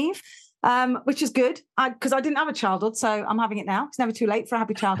naive, which is good, because I didn't have a childhood, so I'm having it now. It's never too late for a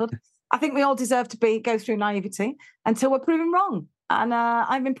happy childhood. I think we all deserve to go through naivety until we're proven wrong. And I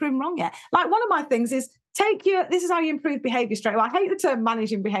haven't been proven wrong yet. Like, one of my things is this is how you improve behaviour straight away. I hate the term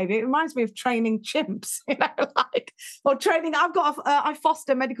managing behaviour. It reminds me of training chimps, or training. I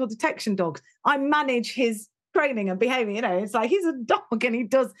foster medical detection dogs. I manage his training and behaviour. It's like he's a dog and he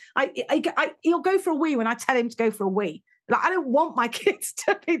does. He'll go for a wee when I tell him to go for a wee. Like, I don't want my kids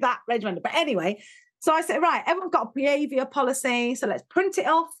to be that regimented. But anyway, so I said, right, everyone's got a behaviour policy. So let's print it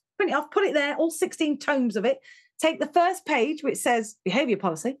off, put it there, all 16 tomes of it. Take the first page, which says behaviour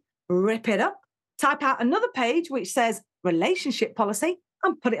policy, rip it up, type out another page, which says relationship policy,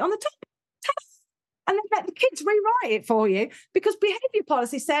 and put it on the top. And then let the kids rewrite it for you, because behaviour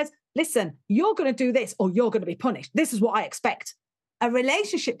policy says, listen, you're going to do this or you're going to be punished. This is what I expect. A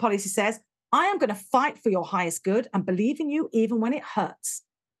relationship policy says, I am going to fight for your highest good and believe in you even when it hurts.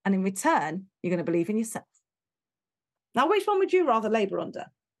 And in return, you're going to believe in yourself. Now, which one would you rather labour under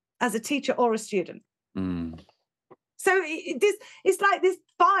as a teacher or a student? So it's like this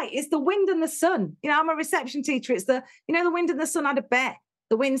fight. It's the wind and the sun. I'm a reception teacher. It's the wind and the sun had a bet.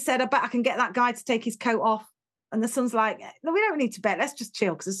 The wind said, I bet I can get that guy to take his coat off. And the sun's like, no, we don't need to bet. Let's just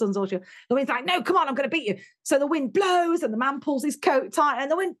chill, because the sun's all chill. The wind's like, no, come on, I'm going to beat you. So the wind blows and the man pulls his coat tight,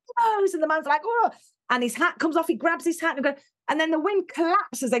 and the wind blows and the man's like, oh, and his hat comes off. He grabs his hat and then the wind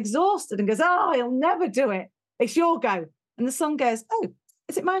collapses exhausted and goes, oh, he'll never do it. It's your go. And the sun goes, oh,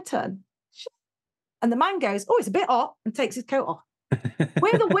 is it my turn? And the man goes, oh, it's a bit hot, and takes his coat off.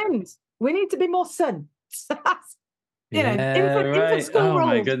 We're the wind. We need to be more sun. Infant school oh, rules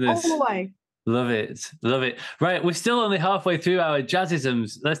my goodness. all the way. Love it. Right, we're still only halfway through our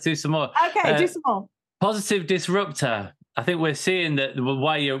jazzisms. Let's do some more. Okay, do some more. Positive disruptor. I think we're seeing that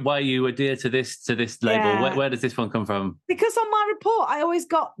why you adhere to this label. Yeah. Where does this one come from? Because on my report, I always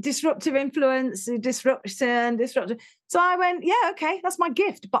got disruptive influence, disruption. So I went, yeah, okay, that's my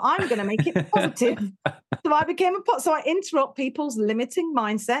gift, but I'm going to make it positive. So I interrupt people's limiting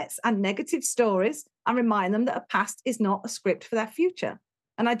mindsets and negative stories and remind them that a past is not a script for their future.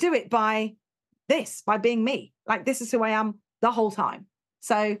 And I do it by being me. Like, this is who I am the whole time.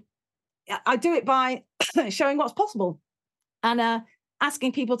 So I do it by showing what's possible and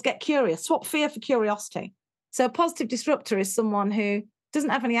asking people to get curious, swap fear for curiosity. So a positive disruptor is someone who doesn't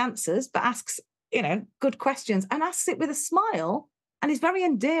have any answers, but asks, good questions, and asks it with a smile, and is very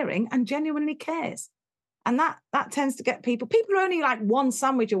endearing and genuinely cares. And that tends to get people are only like one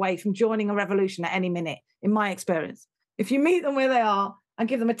sandwich away from joining a revolution at any minute, in my experience. If you meet them where they are and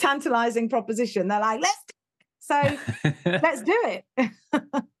give them a tantalizing proposition, they're like, let's do it.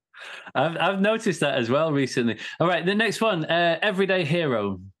 I've noticed that as well recently. All right, the next one, everyday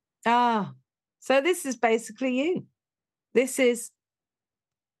hero. So this is basically you. This is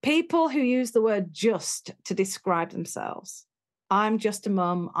people who use the word just to describe themselves. I'm just a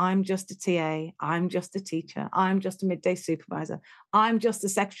mum. I'm just a TA. I'm just a teacher. I'm just a midday supervisor. I'm just the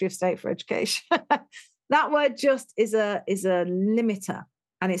Secretary of State for Education. That word just is a limiter,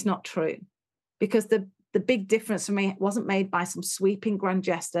 and it's not true, because the big difference for me wasn't made by some sweeping grand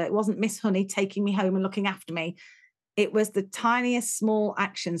gesture. It wasn't Miss Honey taking me home and looking after me. It was the tiniest small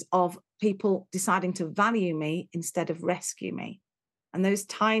actions of people deciding to value me instead of rescue me. And those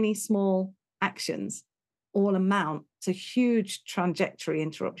tiny small actions all amount to huge trajectory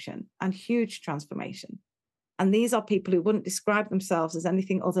interruption and huge transformation. And these are people who wouldn't describe themselves as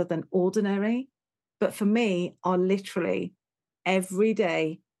anything other than ordinary, but for me are literally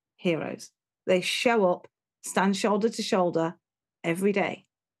everyday heroes. They show up, stand shoulder to shoulder every day.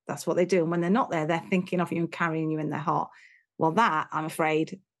 That's what they do. And when they're not there, they're thinking of you and carrying you in their heart. Well, that, I'm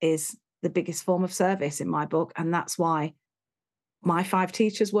afraid, is the biggest form of service in my book. And that's why my 5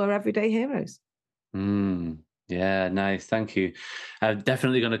 teachers were everyday heroes. Yeah, nice. Thank you. I'm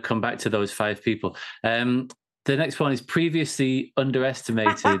definitely going to come back to those 5 people. The next one is previously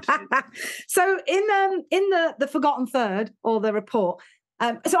underestimated. So in the Forgotten Third, or the report, so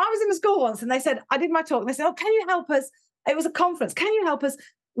I was in the school once and they said, I did my talk and they said, oh, can you help us? It was a conference. Can you help us?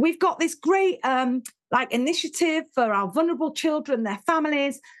 We've got this great initiative for our vulnerable children, their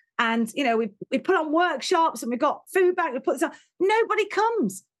families. And, we put on workshops and we've got food back. We put this on. Nobody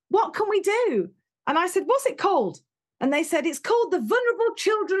comes. What can we do? And I said, what's it called? And they said, it's called the Vulnerable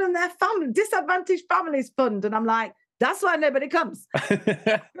Children and Their Family Disadvantaged Families Fund. And I'm like, that's why nobody comes. I'm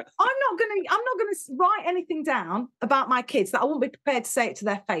not going to write anything down about my kids that I won't be prepared to say it to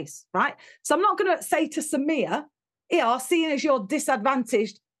their face, right? So I'm not going to say to Samia, seeing as you're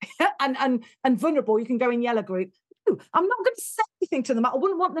disadvantaged and vulnerable, you can go in yellow group. No, I'm not going to say anything to them. I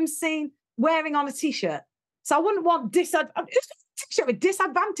wouldn't want them seen wearing on a T-shirt. So I wouldn't want T-shirt with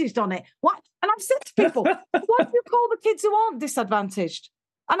disadvantaged on it. What? And I've said to people, what do you call the kids who aren't disadvantaged?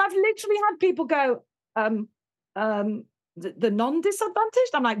 And I've literally had people go, the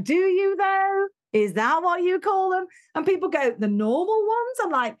non-disadvantaged. I'm like, do you though? Is that what you call them? And people go, the normal ones. I'm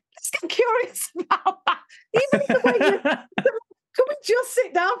like, let's get curious about that. Even the way can we just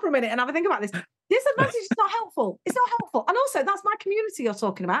sit down for a minute and have a think about this? Disadvantage is not helpful. It's not helpful. And also, that's my community you're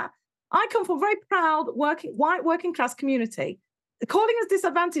talking about. I come from a very proud white working class community. Calling us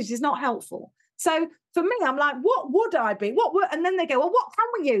disadvantaged is not helpful. So for me, I'm like, what would I be? And then they go, well, what can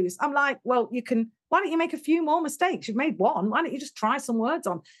we use? I'm like, well, why don't you make a few more mistakes? You've made one. Why don't you just try some words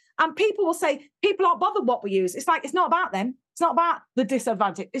on? And people will say, people aren't bothered what we use. It's like, it's not about them. It's not about the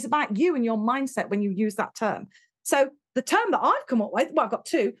disadvantage. It's about you and your mindset when you use that term. So the term that I've come up with, well, I've got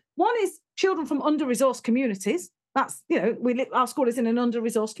 2. One is children from under-resourced communities. That's, our school is in an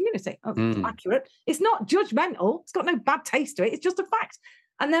under-resourced community. That's accurate. It's not judgmental. It's got no bad taste to it. It's just a fact.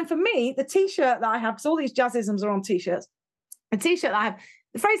 And then for me, the T-shirt that I have, because all these jazzisms are on T-shirts, the T-shirt that I have,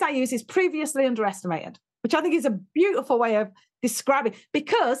 the phrase I use is previously underestimated, which I think is a beautiful way of describing,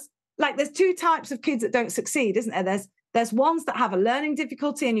 because there's 2 types of kids that don't succeed, isn't there? There's ones that have a learning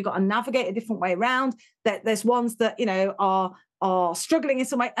difficulty and you've got to navigate a different way around. There's ones that, are struggling in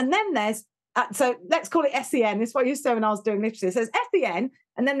some way. And then there's, so let's call it SEN. This is what I used to say when I was doing literacy. There's SEN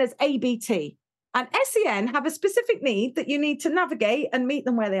and then there's ABT. And SEN have a specific need that you need to navigate and meet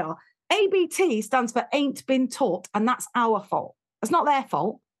them where they are. ABT stands for ain't been taught, and that's our fault. That's not their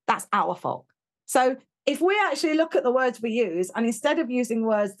fault. That's our fault. So if we actually look at the words we use, and instead of using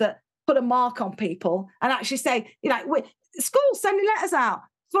words that put a mark on people and actually say, schools sending letters out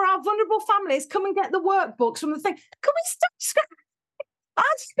for our vulnerable families, come and get the workbooks from the thing. Can we stop? I'd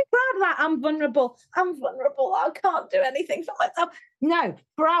just be proud of that. I'm vulnerable. I can't do anything for myself. No,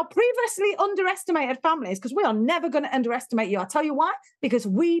 for our previously underestimated families, because we are never going to underestimate you. I'll tell you why. Because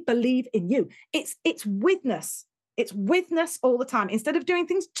we believe in you. It's witness. It's witness all the time. Instead of doing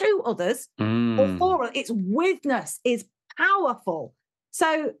things to others or for others, it's witness is powerful.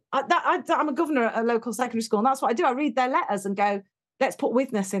 So I'm a governor at a local secondary school, and that's what I do. I read their letters and go, let's put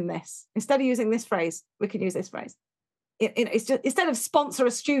witness in this. Instead of using this phrase, we can use this phrase. It's just, instead of sponsor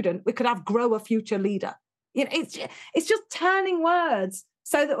a student, we could have grow a future leader. It's just turning words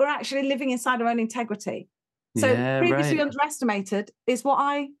so that we're actually living inside our own integrity. So previously underestimated is what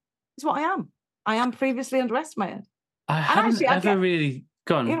I am. I am previously underestimated. I haven't ever really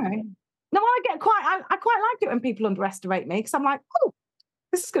gone. No, I quite like it when people underestimate me, because I'm like, oh,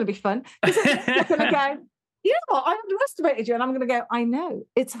 this is going to be fun. They're going to go, you know what, I underestimated you. And I'm going to go, I know,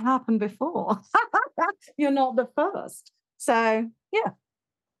 it's happened before. You're not the first. So, yeah.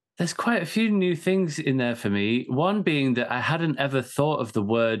 There's quite a few new things in there for me. One being that I hadn't ever thought of the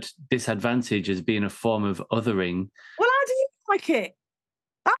word disadvantage as being a form of othering. Well, how do you like it?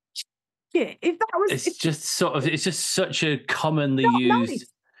 If that was... It's just such a commonly used... Nice.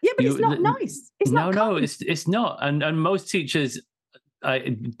 Yeah, but it's not nice. It's not common. It's not. And most teachers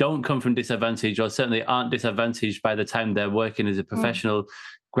don't come from disadvantage, or certainly aren't disadvantaged by the time they're working as a professional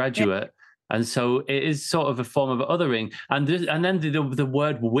graduate. Yeah. And so it is sort of a form of othering. And then the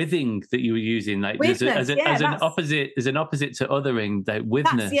word withing that you were using, as an opposite to othering, like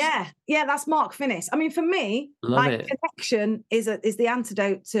withness. That's Mark Finnis. I mean, for me, connection is the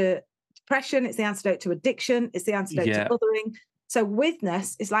antidote to depression. It's the antidote to addiction. It's the antidote to othering. So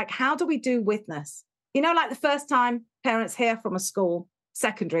withness is like, how do we do withness? You know, like the first time parents hear from a school,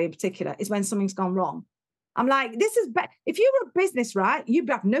 secondary in particular, is when something's gone wrong. I'm like, this is if you were a business, right, you'd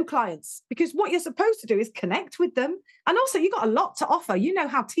have no clients, because what you're supposed to do is connect with them. And also, you've got a lot to offer. You know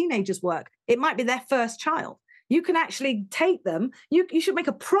how teenagers work. It might be their first child. You can actually take them. You should make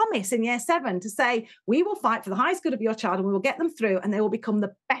a promise in year 7 to say, we will fight for the highest good of your child and we will get them through and they will become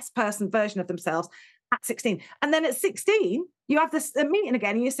the best version of themselves at 16. And then at 16, you have this meeting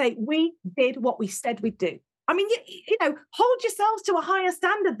again and you say, we did what we said we'd do. I mean, you know, hold yourselves to a higher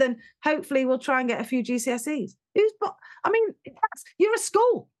standard than hopefully we'll try and get a few GCSEs. You're a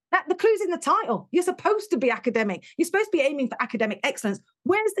school. The clue's in the title. You're supposed to be academic. You're supposed to be aiming for academic excellence.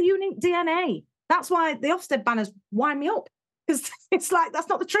 Where's the unique DNA? That's why the Ofsted banners wind me up, because it's like, that's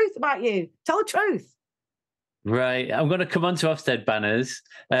not the truth about you. Tell the truth. Right. I'm going to come on to Ofsted banners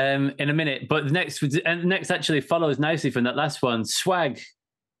in a minute, but the next actually follows nicely from that last one. Swag.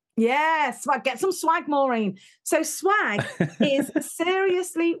 Yeah, swag. Get some swag, Maureen. So swag is a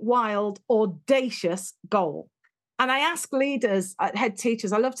seriously wild, audacious goal. And I ask leaders, head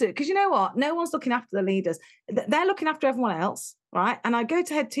teachers, I love to, because you know what? No one's looking after the leaders. They're looking after everyone else, right? And I go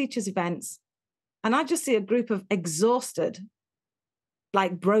to head teachers' events and I just see a group of exhausted,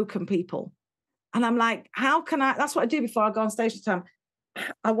 like broken people. And I'm like, how can I, that's what I do before I go on stage time.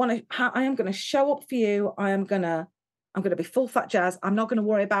 I am going to show up for you. I'm going to be full fat jazz. I'm not going to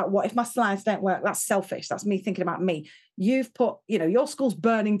worry about what if my slides don't work. That's selfish. That's me thinking about me. You've put, you know, your school's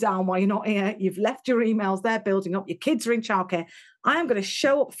burning down while you're not here. You've left your emails, they're building up. Your kids are in childcare. I am going to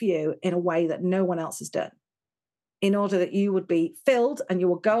show up for you in a way that no one else has done, in order that you would be filled and you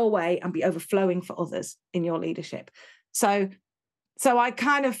will go away and be overflowing for others in your leadership. So I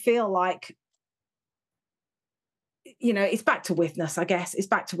kind of feel like, you know, it's back to witness, I guess. It's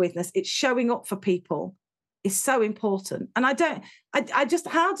back to witness. It's showing up for people is so important. And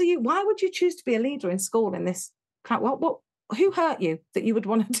why would you choose to be a leader in school in this? Who hurt you that you would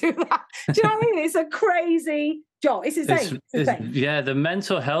want to do that? Do you know what I mean? It's a crazy job. It's insane. Yeah, the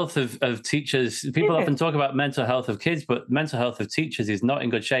mental health of teachers. People often talk about mental health of kids, but mental health of teachers is not in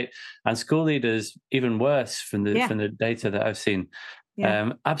good shape. And school leaders, even worse from the data that I've seen.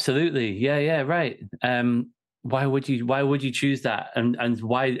 Yeah. Absolutely. Yeah, right. Why would you choose that? And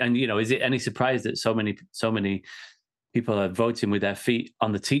why? And you know, is it any surprise that so many people are voting with their feet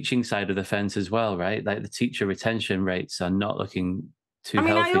on the teaching side of the fence as well, right? Like the teacher retention rates are not looking too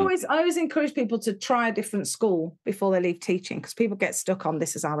healthy. I always encourage people to try a different school before they leave teaching, because people get stuck on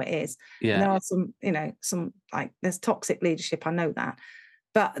this is how it is. Yeah. And there are some like there's toxic leadership. I know that,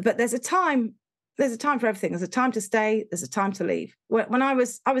 but there's a time for everything. There's a time to stay. There's a time to leave. When I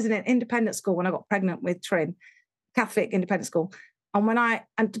was in an independent school when I got pregnant with Trin, Catholic independent school,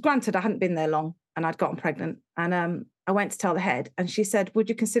 and granted I hadn't been there long and I'd gotten pregnant, and I went to tell the head, and she said, "Would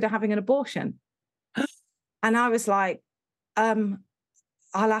you consider having an abortion?" And I was like, "I'll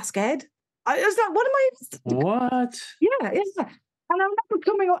ask Ed." I was like, "What am I?" What? Yeah. And I remember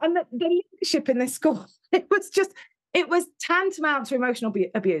coming up, and the leadership in this school, it was tantamount to emotional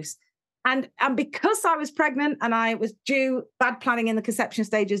abuse. And because I was pregnant and I was due, bad planning in the conception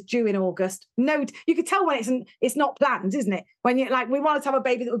stages, due in August. No, you could tell when it's not planned, isn't it? When you like, we wanted to have a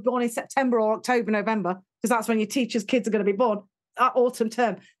baby that was born in September or October, November, because that's when your teachers' kids are going to be born, autumn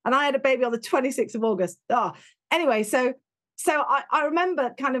term. And I had a baby on the 26th of August. Anyway, so I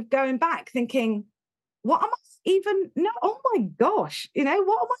remember kind of going back thinking, what am I even? No, oh my gosh, you know,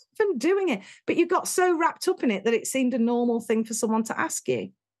 what am I even doing it? But you got so wrapped up in it that it seemed a normal thing for someone to ask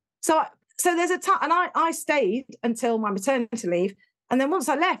you. So there's a time, and I stayed until my maternity leave. And then once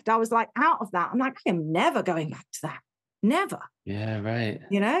I left, I was like out of that. I'm like, I am never going back to that. Never. Yeah, right.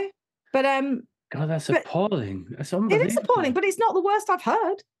 You know? But God, that's appalling. That's unbelievable. It is appalling, but it's not the worst I've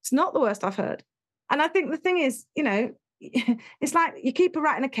heard. It's not the worst I've heard. And I think the thing is, you know, it's like you keep a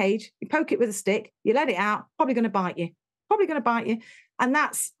rat in a cage, you poke it with a stick, you let it out, probably going to bite you. And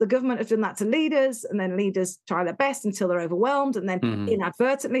that's, the government have done that to leaders, and then leaders try their best until they're overwhelmed, and then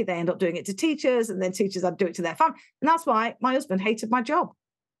inadvertently they end up doing it to teachers, and then teachers do it to their family. And that's why my husband hated my job.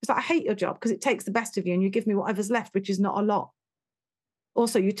 He's like, I hate your job because it takes the best of you and you give me whatever's left, which is not a lot.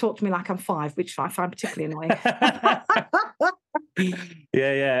 Also, you talk to me like I'm 5, which I find particularly annoying.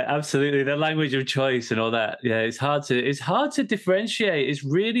 Yeah, absolutely. The language of choice and all that. Yeah, it's hard to differentiate. It's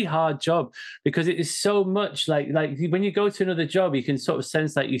really hard job because it is so much like when you go to another job, you can sort of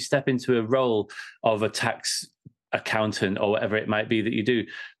sense that you step into a role of a tax accountant or whatever it might be that you do.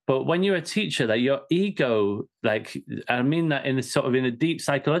 But when you're a teacher, like your ego, like I mean that in a deep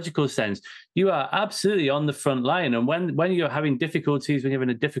psychological sense, you are absolutely on the front line. And when you're having difficulties, when you're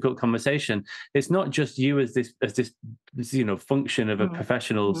having a difficult conversation, it's not just you as this function of a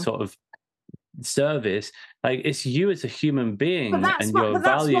professional sort of service. Like, it's you as a human being, But that's and why, your but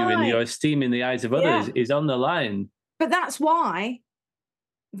that's value and why, your esteem in the eyes of others yeah. is on the line. But that's why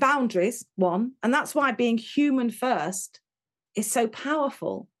boundaries, one, and that's why being human first is so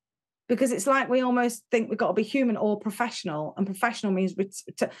powerful, because it's like we almost think we've got to be human or professional, and professional means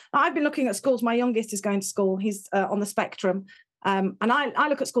I've been looking at schools. My youngest is going to school. He's on the spectrum. And I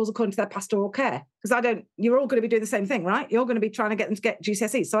look at schools according to their pastoral care, because you're all going to be doing the same thing, right? You're going to be trying to get them to get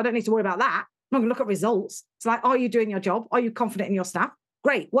GCSEs. So I don't need to worry about that. I'm not going to look at results. It's like, are you doing your job? Are you confident in your staff?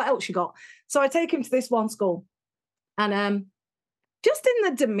 Great. What else you got? So I take him to this one school, and just in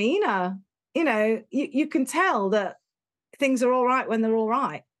the demeanor, you can tell that things are all right when they're all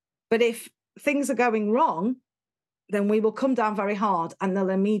right. But if things are going wrong, then we will come down very hard, and they'll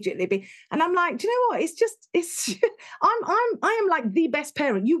immediately be. And I'm like, do you know what? I am like the best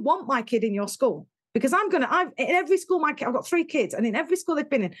parent. You want my kid in your school, because in every school, I've got 3 kids, and in every school they've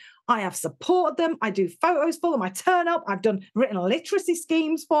been in, I have supported them. I do photos for them. I turn up. I've written literacy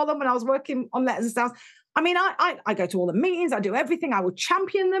schemes for them when I was working on Letters and Sounds. I mean, I go to all the meetings. I do everything. I will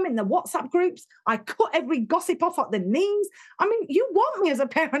champion them in the WhatsApp groups. I cut every gossip off at the knees. I memean, you want me as a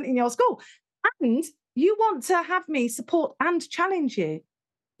parent in your school, and you want to have me support and challenge you.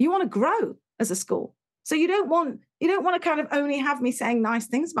 You want to grow as a school. So you don't want to kind of only have me saying nice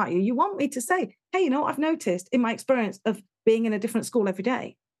things about you. You want me to say, hey, I've noticed in my experience of being in a different school every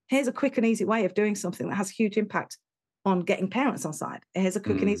day, here's a quick and easy way of doing something that has huge impact on getting parents on side. Here's a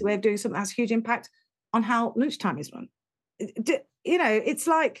quick and easy way of doing something that has huge impact on how lunchtime is run. It's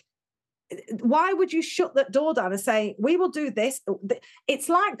like, why would you shut that door down and say, we will do this? It's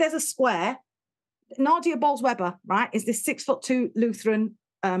like there's a square. Nadia Bolz-Weber, right, is this 6'2" Lutheran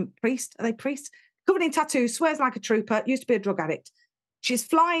priest. Are they priests? Covered in tattoos, swears like a trooper, used to be a drug addict. She's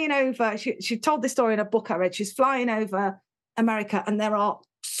flying over, she told this story in a book I read. She's flying over America, and there are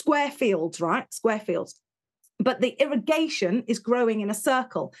square fields, right? Square fields. But the irrigation is growing in a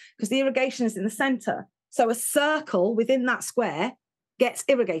circle, because the irrigation is in the center. So a circle within that square gets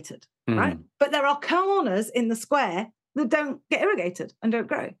irrigated, right? But there are corners in the square that don't get irrigated and don't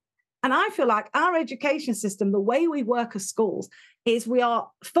grow. And I feel like our education system, the way we work as schools, is we are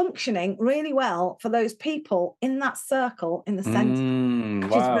functioning really well for those people in that circle in the center,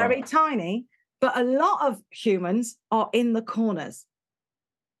 which is very tiny. But a lot of humans are in the corners.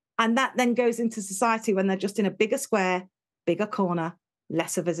 And that then goes into society when they're just in a bigger square, bigger corner,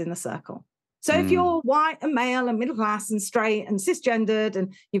 less of us in the circle. So if you're white and male and middle class and straight and cisgendered,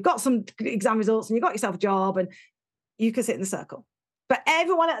 and you've got some exam results and you've got yourself a job, and you can sit in the circle. But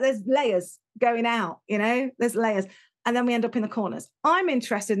everyone, there's layers going out, there's layers. And then we end up in the corners. I'm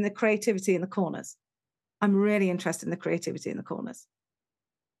interested in the creativity in the corners. I'm really interested in the creativity in the corners.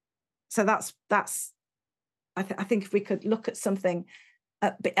 So I think if we could look at something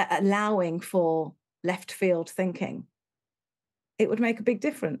allowing for left field thinking, it would make a big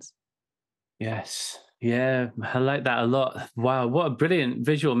difference. Yes. Yeah, I like that a lot. Wow, what a brilliant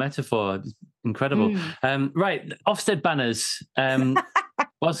visual metaphor. Incredible. Right, Ofsted banners.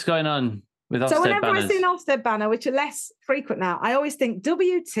 What's going on with Ofsted banners? So whenever I see an Ofsted banner, which are less frequent now, I always think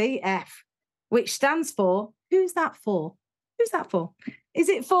WTF, which stands for, who's that for? Who's that for? Is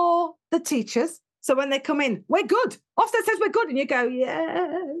it for the teachers? So when they come in, we're good. Ofsted says we're good. And you go,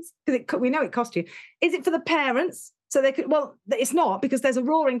 yes. Because we know it cost you. Is it for the parents? So they could, well, it's not, because there's a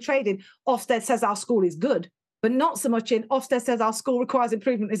roaring trade in Ofsted says our school is good, but not so much in Ofsted says our school requires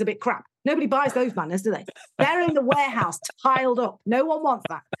improvement is a bit crap. Nobody buys those banners, do they? They're in the warehouse, tiled up. No one wants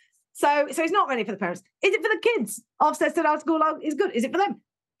that. So it's not ready for the parents. Is it for the kids? Ofsted said our school is good. Is it for them?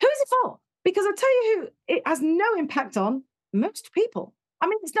 Who is it for? Because I'll tell you who, it has no impact on most people. I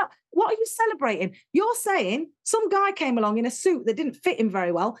mean, it's not, what are you celebrating? You're saying some guy came along in a suit that didn't fit him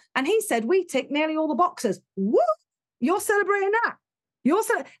very well, and he said, we tick nearly all the boxes. Woo! You're celebrating that.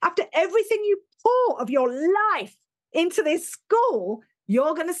 After everything you pour of your life into this school,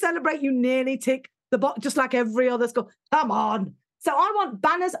 you're going to celebrate you nearly tick the box, just like every other school. Come on. So I want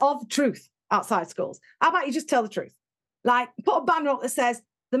banners of truth outside schools. How about you just tell the truth? Like, put a banner up that says,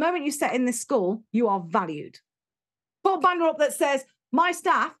 the moment you set in this school, you are valued. Put a banner up that says, my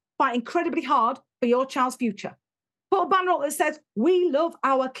staff fight incredibly hard for your child's future. Put a banner up that says, we love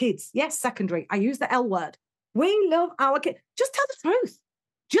our kids. Yes, secondary. I use the L word. We love our kids. Just tell the truth.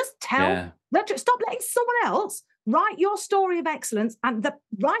 Just tell the truth. Stop letting someone else write your story of excellence and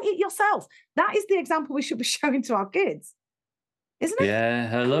write it yourself. That is the example we should be showing to our kids. Isn't it? Yeah,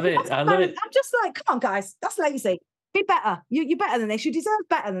 I love it. I love it. I'm just like, come on, guys. That's lazy. Be better. You're better than this. You deserve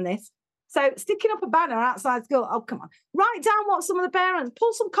better than this. So sticking up a banner outside school, oh, come on. Write down what some of the parents,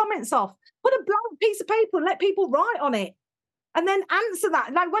 pull some comments off. Put a blank piece of paper and let people write on it. and then answer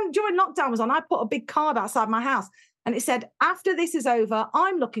that. Like when during lockdown was on, I put a big card outside my house and it said, after this is over,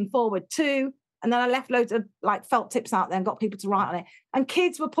 I'm looking forward to, and then I left loads of like felt tips out there and got people to write on it. And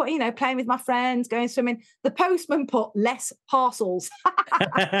kids were putting, playing with my friends, going swimming. The postman put less parcels.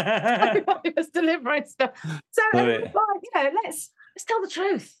 Everybody was delivering stuff. So let's tell the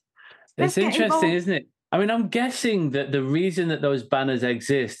truth. It's interesting, isn't it? I mean, I'm guessing that the reason that those banners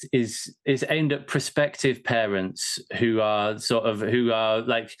exist is aimed at prospective parents who are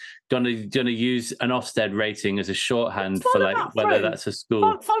like going to use an Ofsted rating as a shorthand for like whether that's a school.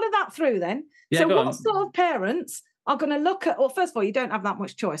 Follow that through then. Yeah, so what sort of parents are going to look at? Well, first of all, you don't have that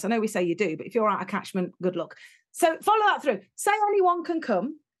much choice. I know we say you do, but if you're out of catchment, good luck. So follow that through. Say anyone can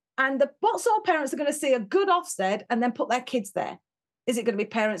come, and what sort of parents are going to see a good Ofsted and then put their kids there? Is it going to be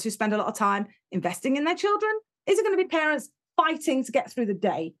parents who spend a lot of time investing in their children? Is it going to be parents fighting to get through the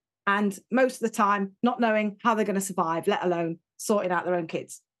day and most of the time not knowing how they're going to survive, let alone sorting out their own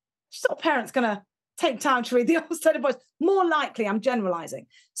kids? Sort of parents going to take time to read the Ofsted advice? More likely, I'm generalising.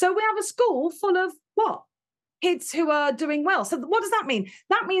 So we have a school full of what? Kids who are doing well. So what does that mean?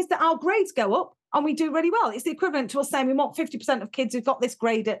 That means that our grades go up and we do really well. It's the equivalent to us saying we want 50% of kids who've got this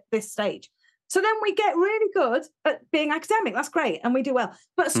grade at this stage. So then we get really good at being academic. That's great. And we do well.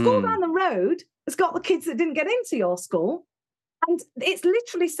 But a school down the road has got the kids that didn't get into your school. And it's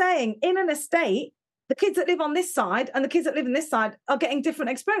literally saying in an estate, the kids that live on this side and the kids that live on this side are getting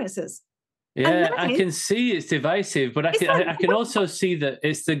different experiences. Yeah, I can see it's divisive, but I can also see that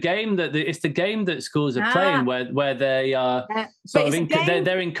it's the game that schools are playing where they are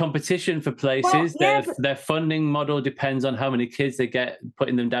they're in competition for places. Their funding model depends on how many kids they get,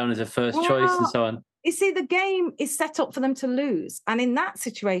 putting them down as a first choice and so on. You see, the game is set up for them to lose, and in that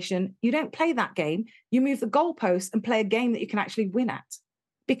situation, you don't play that game. You move the goalposts and play a game that you can actually win at,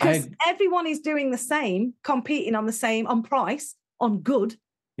 because everyone is doing the same, competing on the same, on price, on good.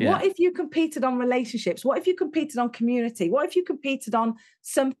 Yeah. What if you competed on relationships? What if you competed on community? What if you competed on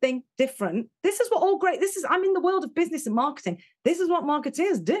something different? This is what I'm in the world of business and marketing. This is what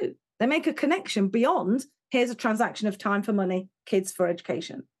marketeers do. They make a connection beyond, here's a transaction of time for money, kids for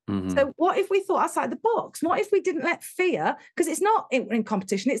education. Mm-hmm. So what if we thought outside the box? What if we didn't let fear, because it's not in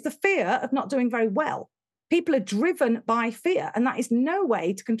competition, it's the fear of not doing very well. People are driven by fear, and that is no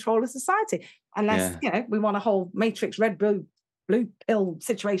way to control a society unless, we want a whole matrix, red, blue pill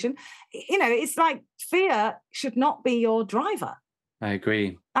situation. It's like fear should not be your driver. I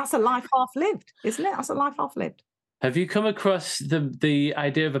agree. That's a life half lived, isn't it? That's a life half lived. Have you come across the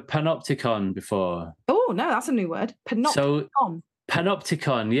idea of a panopticon before? Oh, no, that's a new word. Panopticon.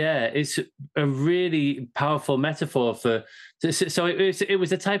 Panopticon, yeah. It's a really powerful metaphor for... So it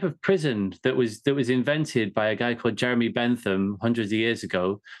was a type of prison that was invented by a guy called Jeremy Bentham hundreds of years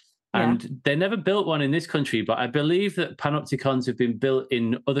ago. And they never built one in this country, but I believe that panopticons have been built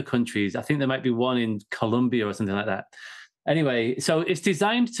in other countries. I think there might be one in Colombia or something like that. Anyway, so it's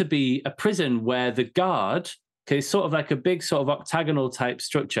designed to be a prison where the guard, it's sort of like a big sort of octagonal type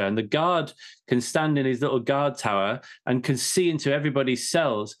structure, and the guard can stand in his little guard tower and can see into everybody's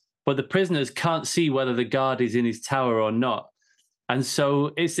cells, but the prisoners can't see whether the guard is in his tower or not. But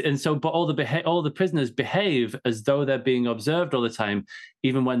all the prisoners behave as though they're being observed all the time,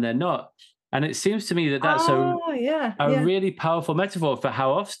 even when they're not. And it seems to me that that's a really powerful metaphor for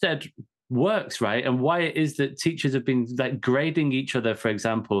how Ofsted works, right? And why it is that teachers have been like grading each other, for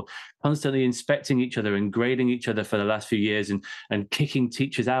example, constantly inspecting each other and grading each other for the last few years, and kicking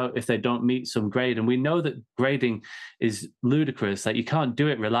teachers out if they don't meet some grade. And we know that grading is ludicrous. Like, you can't do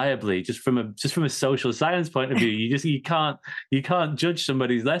it reliably just from a social science point of view. You can't judge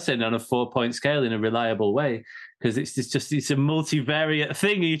somebody's lesson on a 4-point scale in a reliable way, because it's a multivariate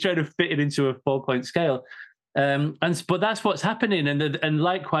thing, and you're trying to fit it into a 4-point scale. But that's what's happening, and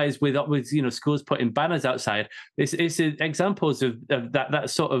likewise with schools putting banners outside. It's examples of that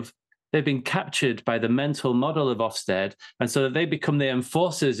sort of, they've been captured by the mental model of Ofsted, and so that they become the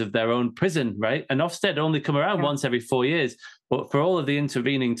enforcers of their own prison, right? And Ofsted only come around once every 4 years, but for all of the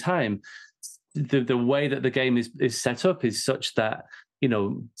intervening time, the way that the game is set up is such that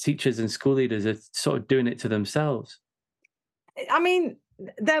teachers and school leaders are sort of doing it to themselves. I mean,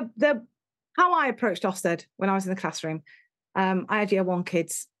 they're how I approached Ofsted when I was in the classroom. I had year 1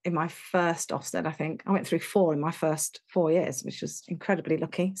 kids in my first Ofsted, I think. I went through 4 in my first 4 years, which was incredibly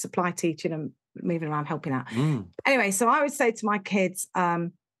lucky. Supply teaching and moving around, helping out. Anyway, so I would say to my kids,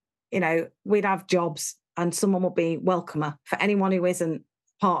 we'd have jobs and someone would be welcomer for anyone who isn't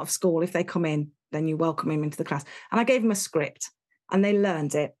part of school. If they come in, then you welcome them into the class. And I gave them a script and they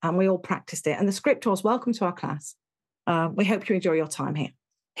learned it and we all practiced it. And the script was, welcome to our class. We hope you enjoy your time here.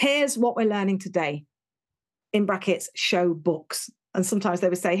 Here's what we're learning today. in brackets, show books. And sometimes they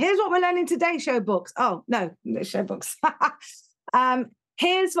would say, here's what we're learning today, show books. Oh, no, show books.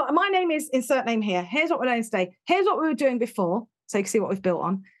 Here's what, my name is, insert name here. Here's what we're learning today. Here's what we were doing before. So you can see what we've built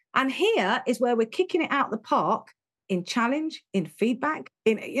on. And here is where we're kicking it out the park in challenge, in feedback,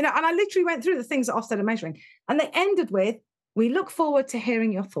 and I literally went through the things that Ofsted are measuring. And they ended with, we look forward to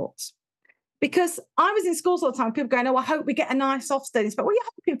hearing your thoughts. Because I was in schools all the time, people going, oh, I hope we get a nice Ofsted inspector. What are you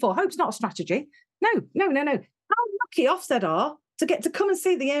hoping for? Hope's not a strategy. No. How lucky Ofsted are to get to come and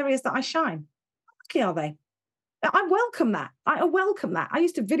see the areas that I shine. How lucky are they? I welcome that. I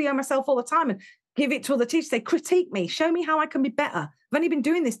used to video myself all the time and give it to other teachers. Say, critique me, show me how I can be better. I've only been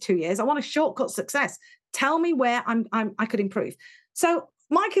doing this 2 years. I want a shortcut success. Tell me where I could improve. So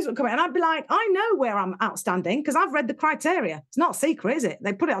my kids would come in and I'd be like, I know where I'm outstanding because I've read the criteria. It's not a secret, is it?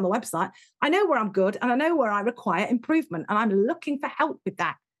 They put it on the website. I know where I'm good and I know where I require improvement and I'm looking for help with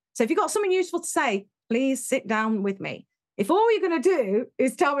that. So if you've got something useful to say, please sit down with me. If all you're going to do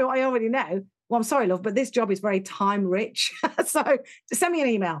is tell me what I already know, well, I'm sorry, love, but this job is very time rich. So just send me an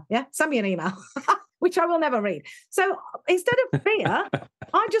email. Yeah, send me an email, which I will never read. So instead of fear,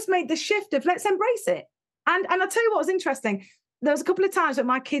 I just made the shift of let's embrace it. And I'll tell you what was interesting. There was a couple of times when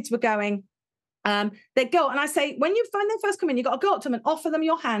my kids were going, they'd go, and I say, when they first come in, you've got to go up to them and offer them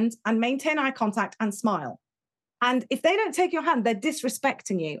your hand and maintain eye contact and smile. And if they don't take your hand, they're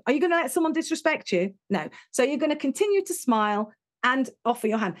disrespecting you. Are you going to let someone disrespect you? No. So you're going to continue to smile and offer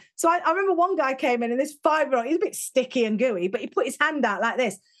your hand. So I remember one guy came in and this 5-year-old, he's a bit sticky and gooey, but he put his hand out like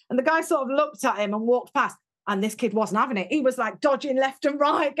this. And the guy sort of looked at him and walked past. And this kid wasn't having it. He was like dodging left and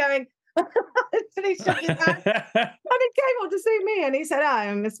right, going, and he shook his hand. And he came up to see me and he said,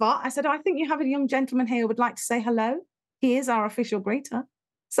 oh, Miss Vart. I said, I think you have a young gentleman here who would like to say hello. He is our official greeter.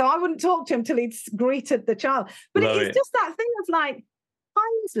 So I wouldn't talk to him till he'd greeted the child. But it's just that thing of like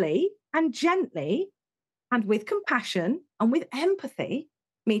kindly and gently and with compassion and with empathy,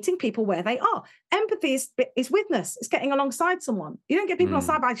 meeting people where they are. Empathy is witness. It's getting alongside someone. You don't get people on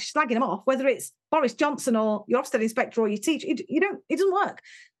side by slagging them off, whether it's Boris Johnson or your Ofsted inspector or your teacher. It doesn't work.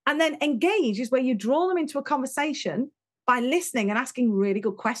 And then engage is where you draw them into a conversation by listening and asking really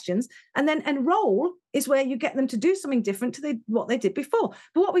good questions. And then enroll is where you get them to do something different to what they did before.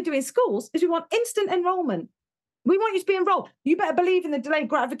 But what we do in schools is we want instant enrollment. We want you to be enrolled. You better believe in the delayed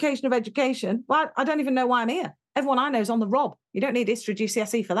gratification of education. Well, I don't even know why I'm here. Everyone I know is on the ROB. You don't need history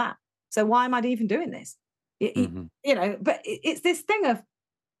GCSE for that. So why am I even doing this? But it's this thing of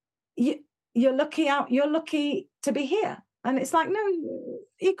you're lucky to be here. And it's like, no,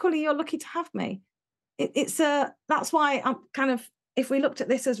 equally, you're lucky to have me. That's why I'm kind of, if we looked at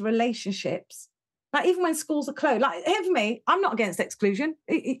this as relationships, like even when schools are closed, like here for me, I'm not against exclusion.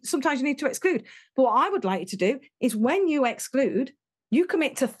 Sometimes you need to exclude. But what I would like you to do is when you exclude, you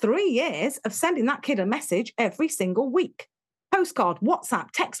commit to 3 years of sending that kid a message every single week. Postcard,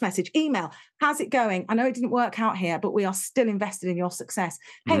 WhatsApp, text message, email. How's it going? I know it didn't work out here, but we are still invested in your success.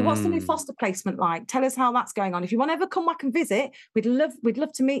 Hey, what's the new foster placement like? Tell us how that's going on. If you want to ever come back and visit, we'd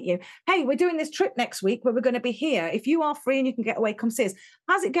love to meet you. Hey, we're doing this trip next week where we're going to be here. If you are free and you can get away, come see us.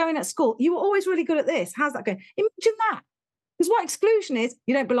 How's it going at school? You were always really good at this. How's that going? Imagine that. Because what exclusion is,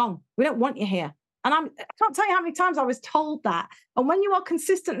 you don't belong. We don't want you here. And I can't tell you how many times I was told that. And when you are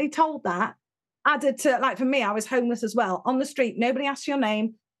consistently told that, added to, like for me, I was homeless as well. On the street, nobody asks your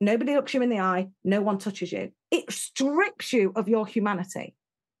name, nobody looks you in the eye, no one touches you. It strips you of your humanity.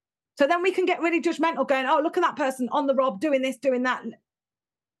 So then we can get really judgmental going, oh, look at that person on the ROB doing this, doing that.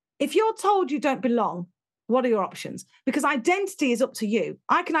 If you're told you don't belong, what are your options? Because identity is up to you.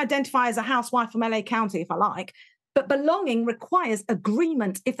 I can identify as a housewife from LA County if I like, but belonging requires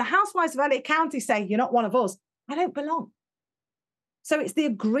agreement. If the housewives of LA County say, you're not one of us, I don't belong. So it's the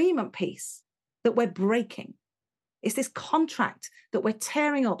agreement piece that we're breaking. It's this contract that we're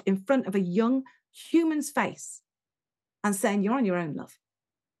tearing up in front of a young human's face and saying, you're on your own, love.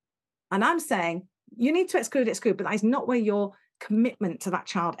 And I'm saying, you need to exclude, but that is not where your commitment to that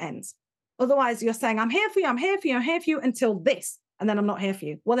child ends. Otherwise, you're saying, I'm here for you until this, and then I'm not here for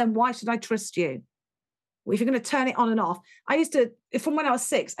you. Well, then why should I trust you? Well, if you're going to turn it on and off, from when I was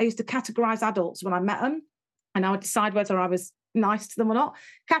 6, I used to categorize adults when I met them, and I would decide whether I was nice to them or not.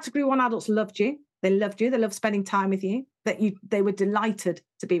 Category 1 adults loved you. They loved spending time with you, they were delighted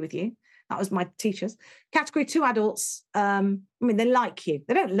to be with you. That was my teachers. Category 2 adults, they like you.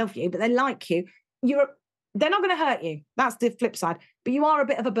 They don't love you, but they like you. They're not going to hurt you. That's the flip side. But you are a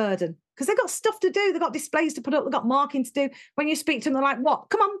bit of a burden because they've got stuff to do. They've got displays to put up. They've got marking to do. When you speak to them, they're like, what?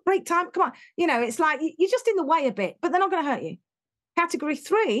 Come on, break time. Come on. It's like you're just in the way a bit, but they're not going to hurt you. Category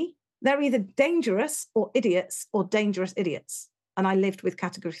 3, they're either dangerous or idiots or dangerous idiots. And I lived with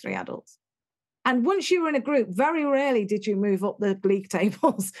category 3 adults. And once you were in a group, very rarely did you move up the league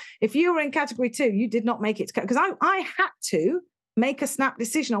tables. If you were in category 2, you did not make it, because I had to make a snap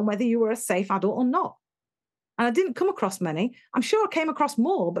decision on whether you were a safe adult or not. And I didn't come across many. I'm sure I came across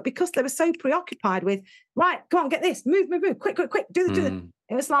more, but because they were so preoccupied with, right, go on, get this, move, quick, do the.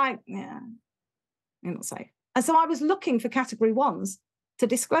 It was like, yeah, you're not safe. And so I was looking for category 1s to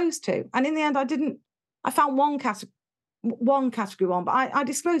disclose to. And in the end, I found one category 1, but I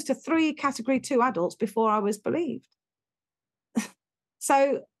disclosed to 3 category 2 adults before I was believed.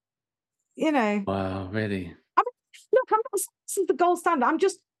 So, Wow, really? I mean, look, I'm not saying this is the gold standard.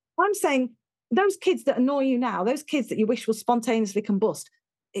 I'm saying those kids that annoy you now, those kids that you wish will spontaneously combust,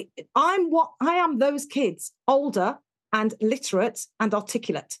 I am those kids, older and literate and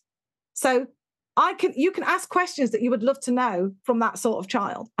articulate. So you can ask questions that you would love to know from that sort of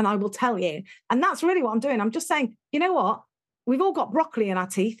child, and I will tell you. And that's really what I'm doing. I'm just saying, you know what? We've all got broccoli in our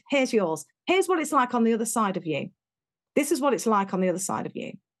teeth. Here's yours. Here's what it's like on the other side of you. This is what it's like on the other side of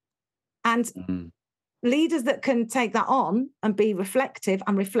you. And leaders that can take that on and be reflective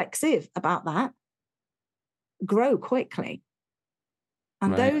and reflexive about that grow quickly.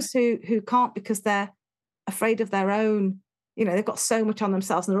 And those who can't, because they're afraid of their own, they've got so much on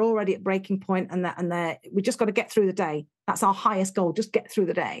themselves and they're already at breaking point, and we just got to get through the day. That's our highest goal. Just get through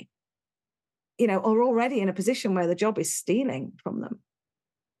the day. Are already in a position where the job is stealing from them.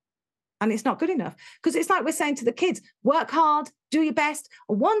 And it's not good enough, because it's like we're saying to the kids, work hard, do your best.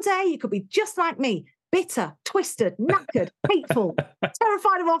 And one day you could be just like me, bitter, twisted, knackered, hateful,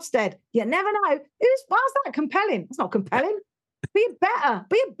 terrified of Ofsted. You never know. Why's that compelling? It's not compelling. Be better,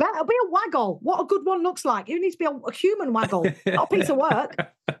 be a waggle. What a good one looks like. You need to be a human waggle, not a piece of work.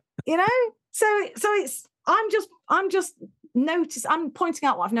 So it's, I'm just I'm pointing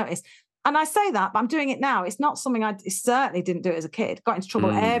out what I've noticed. And I say that, but I'm doing it now. It's not something I certainly didn't do it as a kid. Got into trouble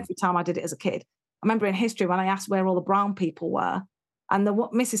every time I did it as a kid. I remember in history when I asked where all the brown people were, and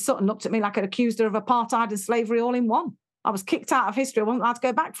Mrs. Sutton looked at me like I'd accused her of apartheid and slavery all in one. I was kicked out of history. I wasn't allowed to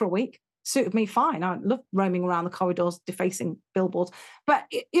go back for a week. Suited me fine. I loved roaming around the corridors, defacing billboards. But,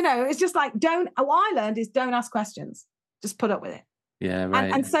 it's just like, what I learned is don't ask questions. Just put up with it. Yeah,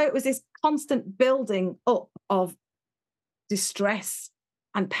 right. And so it was this constant building up of distress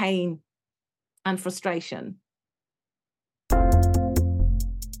and pain and frustration.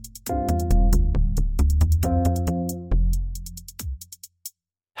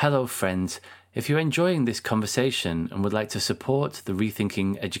 Hello, friends. If you're enjoying this conversation and would like to support the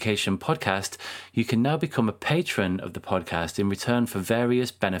Rethinking Education podcast, you can now become a patron of the podcast in return for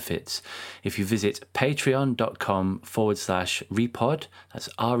various benefits. If you visit patreon.com/repod, that's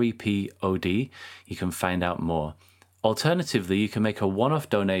REPOD, you can find out more. Alternatively, you can make a one-off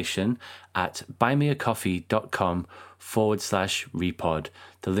donation at buymeacoffee.com/repod.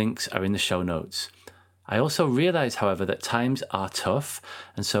 The links are in the show notes. I also realise, however, that times are tough,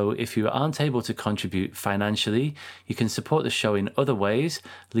 and so if you aren't able to contribute financially, you can support the show in other ways,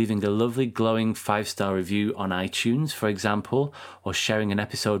 leaving a lovely glowing 5-star review on iTunes, for example, or sharing an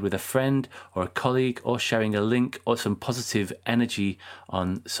episode with a friend or a colleague, or sharing a link or some positive energy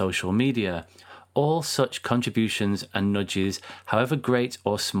on social media. All such contributions and nudges, however great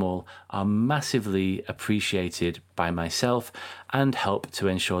or small, are massively appreciated by myself and help to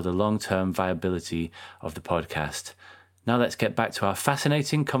ensure the long-term viability of the podcast. Now let's get back to our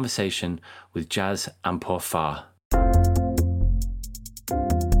fascinating conversation with Jazz Ampurfar.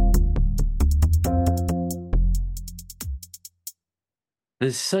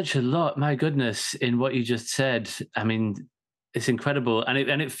 There's such a lot, my goodness, in what you just said. I mean, it's incredible, and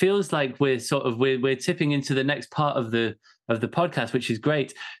it feels like we're tipping into the next part of the podcast, which is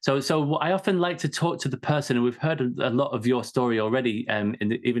great. So I often like to talk to the person, and we've heard a lot of your story already,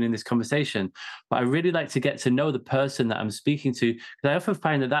 even in this conversation. But I really like to get to know the person that I'm speaking to, because I often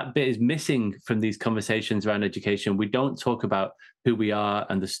find that bit is missing from these conversations around education. We don't talk about who we are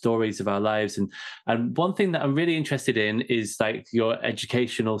and the stories of our lives. And one thing that I'm really interested in is like your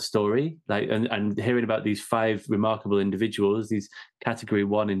educational story, like and hearing about these 5 remarkable individuals, these category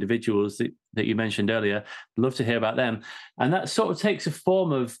 1 individuals that you mentioned earlier. I'd love to hear about them. And that sort of takes a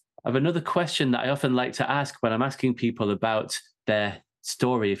form of another question that I often like to ask when I'm asking people about their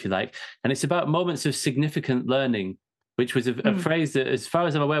story, if you like. And it's about moments of significant learning, which was a phrase that, as far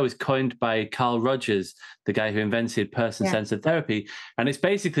as I'm aware, was coined by Carl Rogers, the guy who invented person-centered therapy. And it's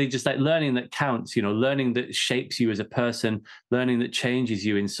basically just like learning that counts, learning that shapes you as a person, learning that changes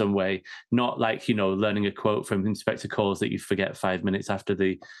you in some way, not like, learning a quote from Inspector Calls that you forget 5 minutes after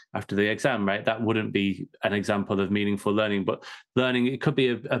the exam, right? That wouldn't be an example of meaningful learning. But learning, it could be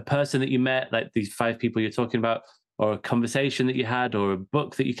a person that you met, like these 5 people you're talking about, or a conversation that you had, or a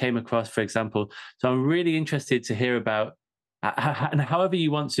book that you came across, for example. So I'm really interested to hear about, and however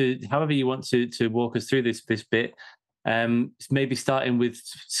you want to walk us through this bit. Maybe starting with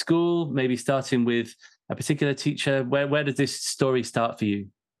school, maybe starting with a particular teacher. Where does this story start for you?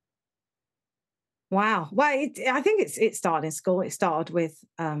 Wow. Well, I think it started in school. It started with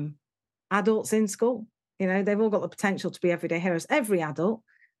adults in school. You know, they've all got the potential to be everyday heroes. Every adult.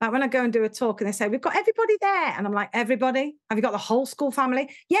 Like when I go and do a talk and they say, we've got everybody there. And I'm like, everybody? Have you got the whole school family?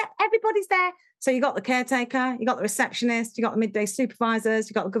 Yeah, everybody's there. So you got the caretaker, you got the receptionist, you got the midday supervisors,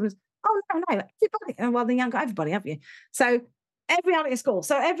 you got the governors. Oh, no, everybody. Oh, well, then you haven't got everybody, have you? So every adult in school.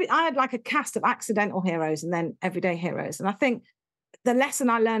 So I had like a cast of accidental heroes and then everyday heroes. And I think the lesson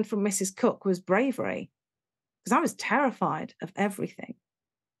I learned from Mrs. Cook was bravery, because I was terrified of everything.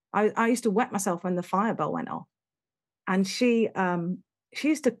 I used to wet myself when the fire bell went off. And she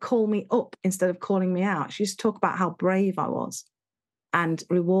used to call me up instead of calling me out. She used to talk about how brave I was and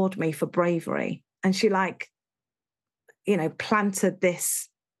reward me for bravery. And she planted this.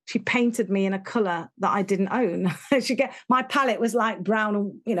 She painted me in a colour that I didn't own. My palette was like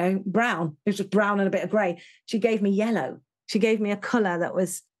brown, brown. It was just brown and a bit of grey. She gave me yellow. She gave me a colour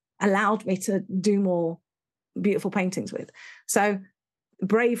that allowed me to do more beautiful paintings with. So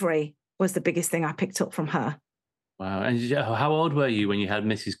bravery was the biggest thing I picked up from her. Wow. And how old were you when you had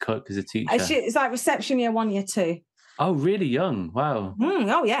Mrs. Cook as a teacher? It's like reception year 1, year 2. Oh, really young. Wow.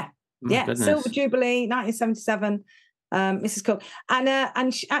 Oh, yeah. Yeah. Goodness. Silver Jubilee, 1977, Mrs. Cook.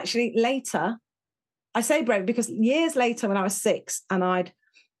 And she, actually later, I say brave because years later when I was 6 and I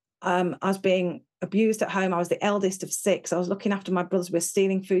was being abused at home, I was the eldest of 6. I was looking after my brothers. We were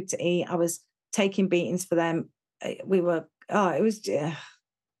stealing food to eat. I was taking beatings for them. It was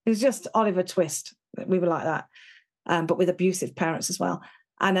just Oliver Twist. We were like that. But with abusive parents as well.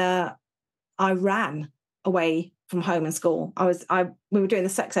 And I ran away from home and school. We were doing the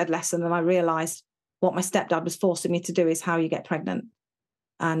sex ed lesson and I realised what my stepdad was forcing me to do is how you get pregnant.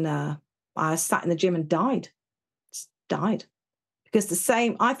 And I sat in the gym and died. Just died. Because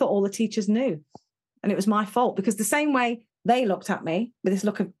I thought all the teachers knew. And it was my fault because the same way they looked at me with this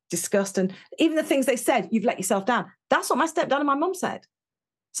look of disgust and even the things they said, you've let yourself down. That's what my stepdad and my mum said.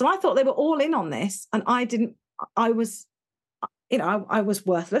 So I thought they were all in on this and I was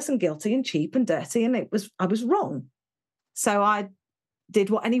worthless and guilty and cheap and dirty and I was wrong. So I did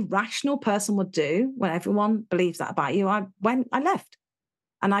what any rational person would do when everyone believes that about you. I left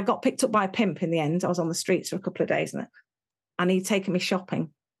and I got picked up by a pimp in the end. I was on the streets for a couple of days and he'd taken me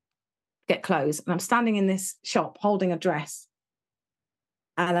shopping, get clothes. And I'm standing in this shop holding a dress.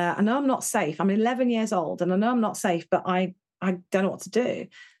 And I know I'm not safe. I'm 11 years old and I know I'm not safe, but I don't know what to do.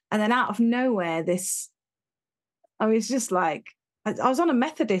 And then out of nowhere, I was just like, I was on a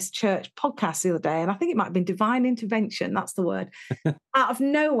Methodist church podcast the other day, and I think it might have been divine intervention. That's the word. Out of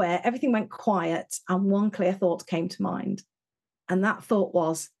nowhere, everything went quiet, and one clear thought came to mind. And that thought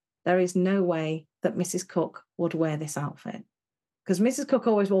was, there is no way that Mrs. Cook would wear this outfit. Because Mrs. Cook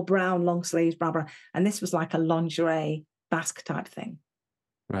always wore brown, long sleeves, blah, blah. And this was like a lingerie basque type thing.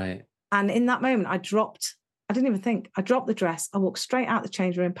 Right. And in that moment, I didn't even think. I dropped the dress. I walked straight out the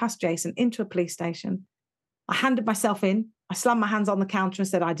change room, past Jason, into a police station. I handed myself in. I slammed my hands on the counter and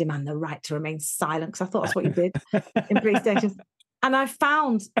said, I demand the right to remain silent, because I thought that's what you did in police stations. And I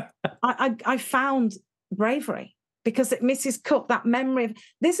found bravery, because Mrs. Cook, that memory of,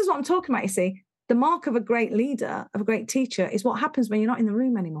 this is what I'm talking about, you see. The mark of a great leader, of a great teacher, is what happens when you're not in the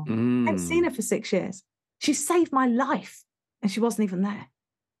room anymore. I haven't seen her for 6 years. She saved my life and she wasn't even there.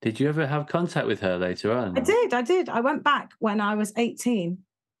 Did you ever have contact with her later on? I did. I went back when I was 18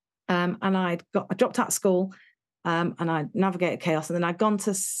 and I dropped out of school and I navigated chaos. And then I'd gone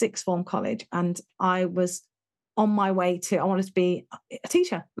to sixth form college and I was on my way I wanted to be a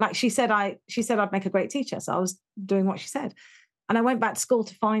teacher. Like she said I'd make a great teacher. So I was doing what she said. And I went back to school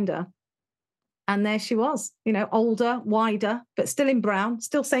to find her. And there she was, older, wider, but still in brown,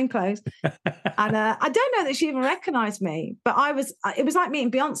 still same clothes. And I don't know that she even recognized me, but it was like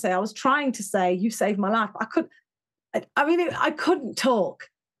meeting Beyonce. I was trying to say, you saved my life. I couldn't talk.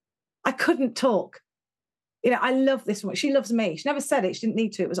 I couldn't talk. I love this woman. She loves me. She never said it. She didn't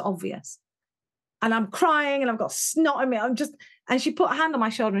need to. It was obvious. And I'm crying and I've got snot in me. And she put a hand on my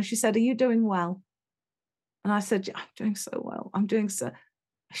shoulder and she said, are you doing well? And I said, I'm doing so well. I'm doing so.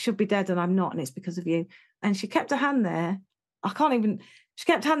 I should be dead and I'm not, and it's because of you. And she kept her hand there. She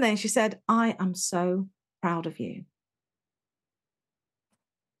kept her hand there and she said, I am so proud of you.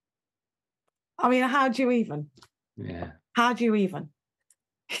 I mean, how do you even? Yeah. How do you even?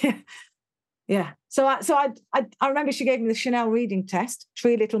 Yeah. So I remember she gave me the Chanel reading test,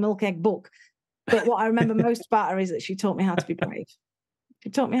 3 Little Milk Egg book. But what I remember most about her is that she taught me how to be brave. She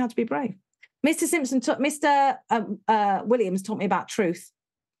taught me how to be brave. Mr. Williams taught me about truth.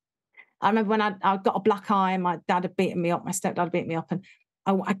 I remember when I got a black eye and my dad had beaten me up, my stepdad had beaten me up, and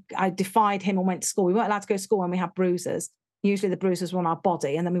I defied him and went to school. We weren't allowed to go to school when we had bruises. Usually the bruises were on our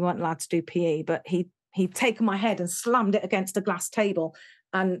body, and then we weren't allowed to do PE. But he'd taken my head and slammed it against a glass table,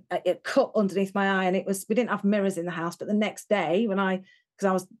 and it cut underneath my eye. And we didn't have mirrors in the house. But the next day, because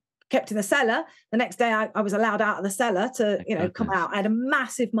I was kept in the cellar, the next day I was allowed out of the cellar to, come out. I had a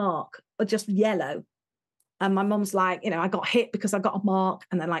massive mark, just yellow. And my mum's like, I got hit because I got a mark,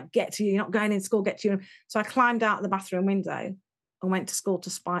 and then like, get to you, you're not going in school, get to you. So I climbed out the bathroom window and went to school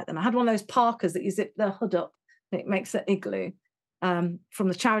to spite them. I had one of those parkas that you zip the hood up and it makes an igloo from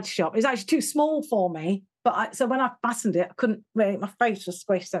the charity shop. It was actually too small for me, so when I fastened it, I couldn't really, my face was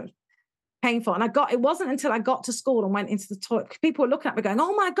squished, so it was painful. And it wasn't until I got to school and went into the toilet, people were looking at me going,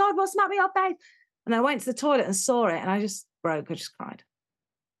 oh my God, what's the matter with your face? And I went to the toilet and saw it, and I just broke, I just cried.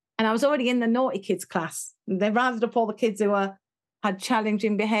 And I was already in the naughty kids class. They rounded up all the kids who had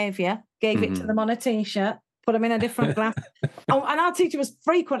challenging behaviour, gave it to them on a T-shirt, put them in a different class. And our teacher was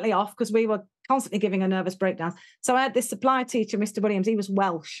frequently off because we were constantly giving her nervous breakdowns. So I had this supply teacher, Mr. Williams. He was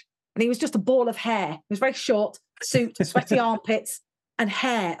Welsh, and he was just a ball of hair. He was very short, suit, sweaty armpits, and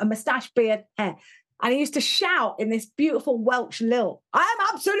hair, a moustache, beard, hair. And he used to shout in this beautiful Welsh lilt, I'm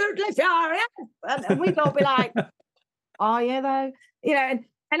absolutely furious. And we'd all be like, are you though?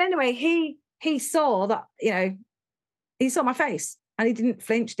 And anyway, he saw that, he saw my face, and he didn't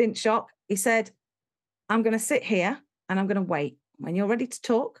flinch, didn't shock. He said, I'm going to sit here and I'm going to wait. When you're ready to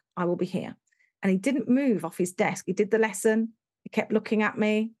talk, I will be here. And he didn't move off his desk. He did the lesson. He kept looking at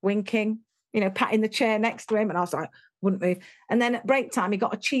me, winking, patting the chair next to him. And I was like, wouldn't move. And then at break time, he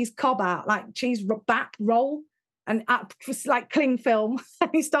got a cheese cob out, like cheese bap roll, and just like cling film.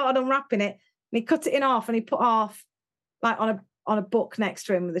 And he started unwrapping it, and he cut it in half, and he put half like on a book next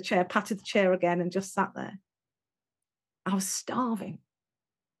to him with the chair, patted the chair again, and just sat there. I was starving.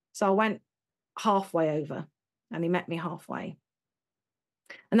 So I went halfway over, and he met me halfway.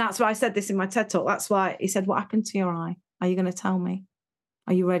 And that's why I said this in my TED Talk. That's why he said, what happened to your eye? Are you going to tell me?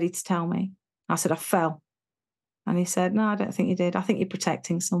 Are you ready to tell me? I said, I fell. And he said, no, I don't think you did. I think you're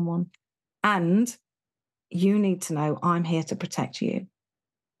protecting someone. And you need to know I'm here to protect you.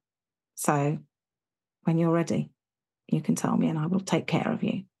 So when you're ready, you can tell me and I will take care of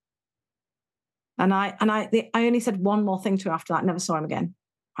you. And I only said one more thing to him after that. Never saw him again.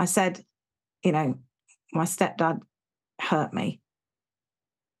 I said, my stepdad hurt me.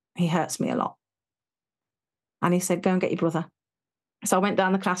 He hurts me a lot. And he said, go and get your brother. So I went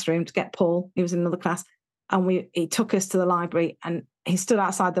down the classroom to get Paul. He was in another class. And he took us to the library, and he stood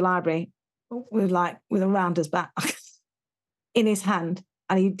outside the library with a rounder's back in his hand.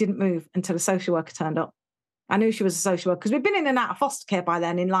 And he didn't move until a social worker turned up. I knew she was a social worker because we'd been in and out of foster care by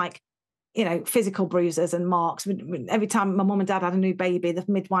then in physical bruises and marks. Every time my mum and dad had a new baby, the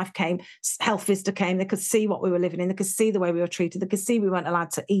midwife came, health visitor came, they could see what we were living in, they could see the way we were treated, they could see we weren't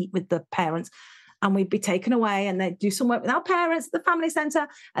allowed to eat with the parents, and we'd be taken away and they'd do some work with our parents at the family centre,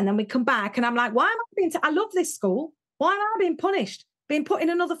 and then we'd come back and I'm like, why am I being I love this school. Why am I being punished? Being put in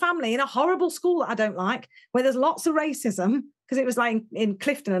another family in a horrible school that I don't like, where there's lots of racism, because it was like in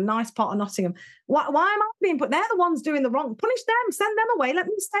Clifton, a nice part of Nottingham. Why am I being put? They're the ones doing the wrong. Punish them, send them away, let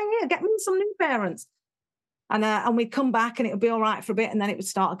me stay here, get me some new parents. And we'd come back and it would be all right for a bit, and then it would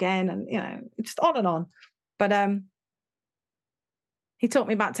start again, and just on and on. But he taught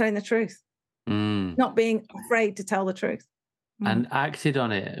me about telling the truth, not being afraid to tell the truth, and acted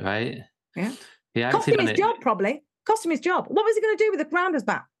on it, right? Yeah, he acted cost him on his it. job, probably cost him his job. What was he going to do with the grounders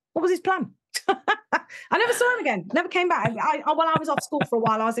back? What was his plan? I never saw him again. Never came back. I was off school for a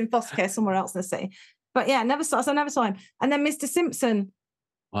while. I was in foster care somewhere else in the city. But yeah, I never saw him. And then Mr. Simpson.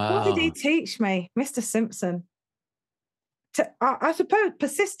 Wow. What did he teach me, Mr. Simpson? I suppose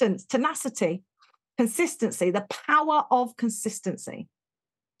persistence, tenacity, consistency, the power of consistency.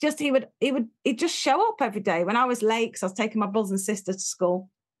 He'd just show up every day when I was late, because I was taking my brothers and sisters to school,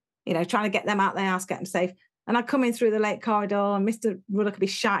 trying to get them out of the house, get them safe. And I'd come in through the late corridor, and Mr. Rudder could be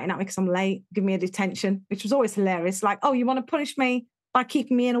shouting at me because I'm late, give me a detention, which was always hilarious. Like, oh, you want to punish me by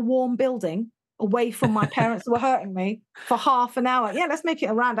keeping me in a warm building away from my parents who were hurting me for half an hour? Yeah, let's make it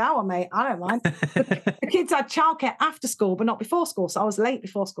a round hour, mate. I don't mind. The kids had childcare after school, but not before school. So I was late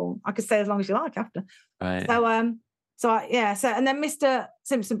before school. I could stay as long as you like after. Right. So, and then Mr.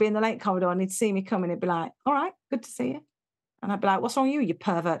 Simpson be in the late corridor, and he'd see me coming. He'd be like, all right, good to see you. And I'd be like, what's wrong with you, you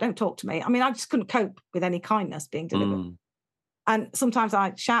pervert? Don't talk to me. I mean, I just couldn't cope with any kindness being delivered. And sometimes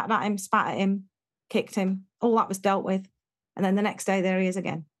I shouted at him, spat at him, kicked him. All that was dealt with. And then the next day, there he is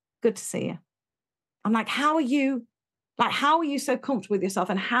again. Good to see you. I'm like, how are you so comfortable with yourself?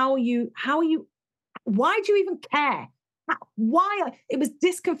 And why do you even care? Why? It was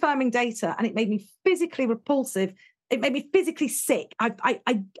disconfirming data, and it made me physically repulsive. It made me physically sick.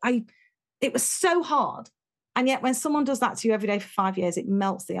 It was so hard. And yet when someone does that to you every day for 5 years, it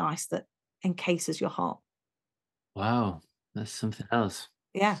melts the ice that encases your heart. Wow. That's something else.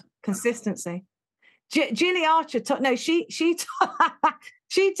 Yeah. Consistency. Ginny Archer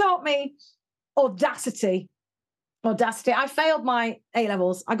she taught me audacity. I failed my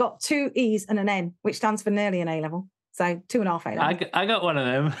A-levels. I got 2 E's and an N, which stands for nearly an A-level. So 2.5 A-levels. I got one of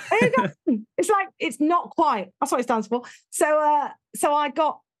them. It's like, it's not quite. That's what it stands for. So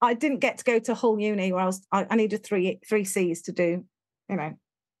I didn't get to go to Hull Uni where I needed 3 C's to do,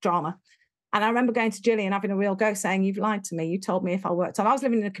 drama. And I remember going to Gillian having a real go, saying, "You've lied to me. You told me if I worked on." I was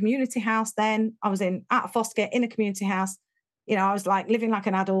living in a community house then. I was out of foster care in a community house. I was like living like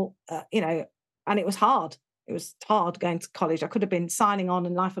an adult, and it was hard. It was hard going to college. I could have been signing on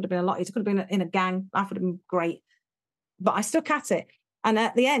and life would have been a lot easier. I could have been in a gang. Life would have been great. But I stuck at it. And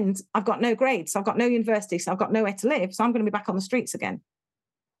at the end, I've got no grades. So I've got no university. So I've got nowhere to live. So I'm going to be back on the streets again.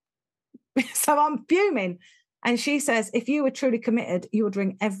 So I'm fuming. And she says, if you were truly committed, you would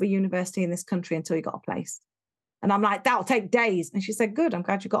ring every university in this country until you got a place. And I'm like, that'll take days. And she said, good, I'm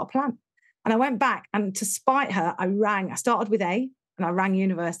glad you got a plan. And I went back, and to spite her, I started with A, and I rang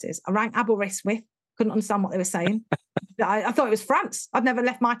universities. I rang Aberystwyth, couldn't understand what they were saying. I thought it was France. I'd never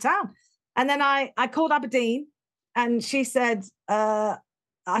left my town. And then I called Aberdeen, and she said, I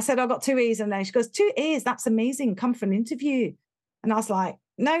said, I got 2 E's. And then she goes, 2 E's, that's amazing. Come for an interview. And I was like,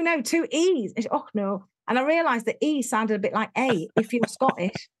 no, 2 E's. And she, oh, no. And I realised that E sounded a bit like A if you're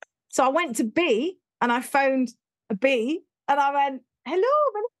Scottish. So I went to B, and I phoned a B, and I went, hello,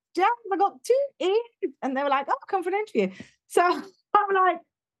 my name's Jan, I got 2 E's. And they were like, oh, come for an interview. So I'm like,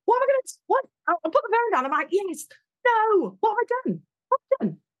 what am I going to, what? I put the phone down. I'm like, yes, no, what have I done? What have I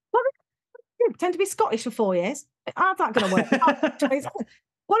done? What have I done? Pretend to be Scottish for 4 years. How's that going to work?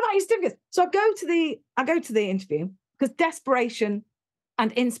 What about your certificates? So I go to the interview, because desperation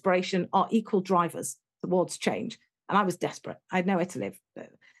and inspiration are equal drivers towards change. And I was desperate. I had nowhere to live.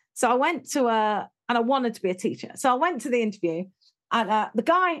 So I went to and I wanted to be a teacher. So I went to the interview, and the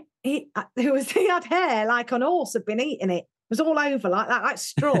guy, he had hair like an horse had been eating it. It was all over like that, like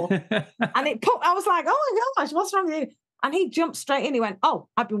straw. And I was like, oh my gosh, what's wrong with you? And he jumped straight in. He went, oh,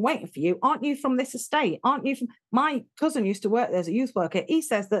 I've been waiting for you. Aren't you from this estate? Aren't you from... My cousin used to work there as a youth worker. He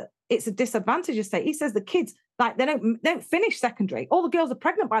says that it's a disadvantaged estate. He says the kids, like, they don't finish secondary. All the girls are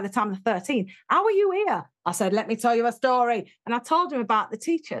pregnant by the time they're 13. How are you here? I said, let me tell you a story. And I told him about the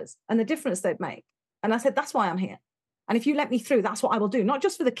teachers and the difference they'd make. And I said, that's why I'm here. And if you let me through, that's what I will do. Not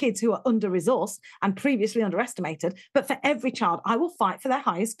just for the kids who are under-resourced and previously underestimated, but for every child. I will fight for their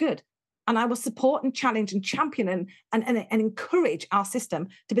highest good. And I will support and challenge and champion and encourage our system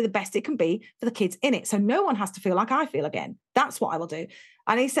to be the best it can be for the kids in it. So no one has to feel like I feel again. That's what I will do.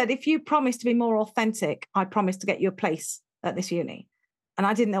 And he said, if you promise to be more authentic, I promise to get you a place at this uni. And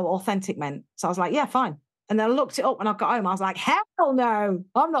I didn't know what authentic meant. So I was like, yeah, fine. And then I looked it up when I got home. I was like, hell no,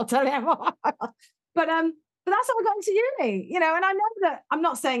 I'm not telling him. But that's how I got into uni, and I know that I'm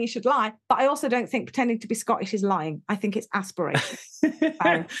not saying you should lie, but I also don't think pretending to be Scottish is lying. I think it's aspiration.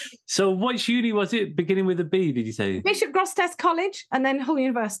 So which uni was it, beginning with a B, did you say? Bishop Grosseteste College and then Hull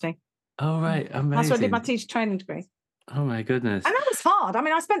University. Oh, right. Amazing. That's where I did my teacher training degree. Oh, my goodness. And that was hard. I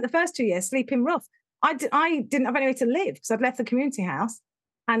mean, I spent the first 2 years sleeping rough. I didn't have anywhere to live because I'd left the community house,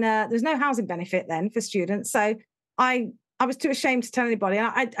 and there's no housing benefit then for students. So I was too ashamed to tell anybody.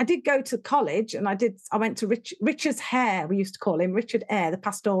 And I did go to college, and I went to Richard's Hare, we used to call him, Richard Eyre, the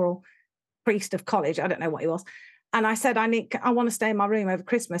pastoral priest of college. I don't know what he was. And I said, I want to stay in my room over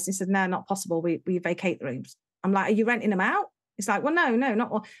Christmas. He said, no, not possible. We vacate the rooms. I'm like, are you renting them out? It's like, well, no,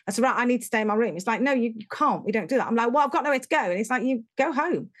 not all. I said, right, I need to stay in my room. It's like, no, you can't. We don't do that. I'm like, well, I've got nowhere to go. And it's like, you go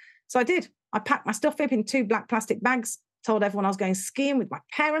home. So I did. I packed my stuff up in 2 black plastic bags, told everyone I was going skiing with my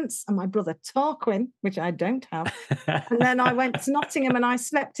parents and my brother Tarquin, which I don't have. And then I went to Nottingham, and I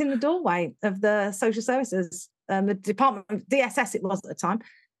slept in the doorway of the social services, the department of DSS it was at the time.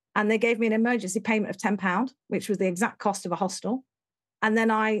 And they gave me an emergency payment of £10, which was the exact cost of a hostel. And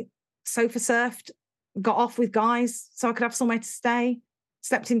then I sofa surfed, got off with guys so I could have somewhere to stay,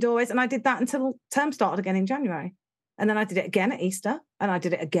 slept in doorways. And I did that until term started again in January. And then I did it again at Easter, and I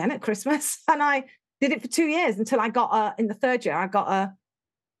did it again at Christmas. And I did it for 2 years until I got in the 3rd year, I got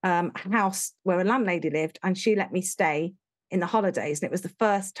a house where a landlady lived, and she let me stay in the holidays. And it was the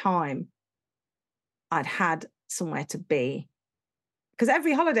first time I'd had somewhere to be. Because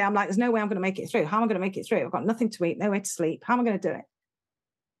every holiday I'm like, there's no way I'm going to make it through. How am I going to make it through? I've got nothing to eat, nowhere to sleep. How am I going to do it?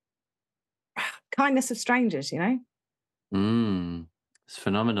 kindness of strangers, you know? It's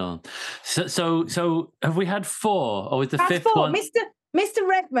phenomenal. So have we had 4, or was the That's 5th 4. one? Mr.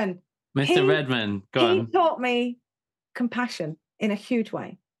 Redman. Mr. Redman, go on. He taught me compassion in a huge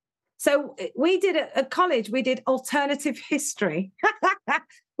way. So we did at college, we did alternative history,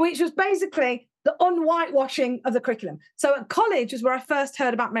 which was basically the unwhitewashing of the curriculum. So at college was where I first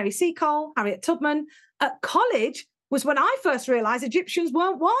heard about Mary Seacole, Harriet Tubman. At college was when I first realised Egyptians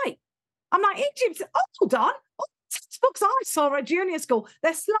weren't white. I'm like, Egypt, hold on. All the textbooks I saw at junior school,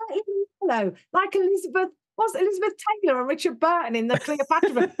 they're slightly yellow, like Elizabeth Taylor and Richard Burton in the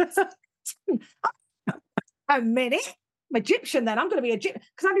Cleopatra. A minute. I'm Egyptian then. I'm going to be Egyptian.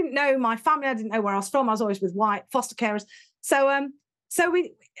 Because I didn't know my family. I didn't know where I was from. I was always with white foster carers. So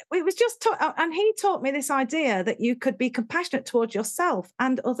we was just and he taught me this idea that you could be compassionate towards yourself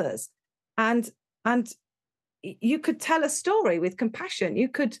and others. And you could tell a story with compassion. You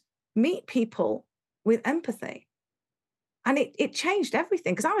could meet people with empathy. And it changed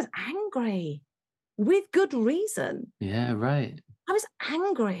everything, because I was angry with good reason. Yeah, right. I was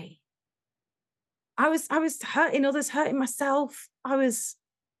angry. I was hurting others, hurting myself. I was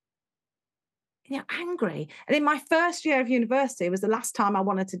angry. And in my first year of university, it was the last time I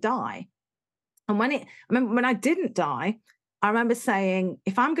wanted to die. And I remember when I didn't die, I remember saying,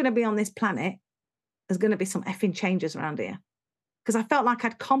 if I'm going to be on this planet, there's going to be some effing changes around here. Because I felt like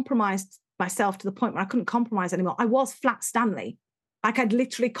I'd compromised myself to the point where I couldn't compromise anymore. I was Flat Stanley. Like I'd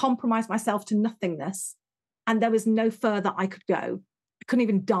literally compromised myself to nothingness. And there was no further I could go. I couldn't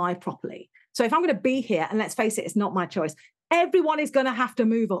even die properly. So if I'm going to be here, and let's face it, it's not my choice, everyone is going to have to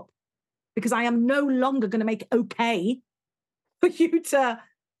move up, because I am no longer going to make it okay for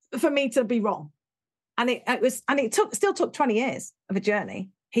me to be wrong. And it still took 20 years of a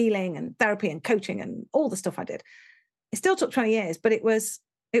journey, healing and therapy and coaching and all the stuff I did. It still took 20 years, but it was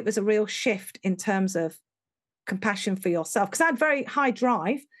a real shift in terms of compassion for yourself, because I had very high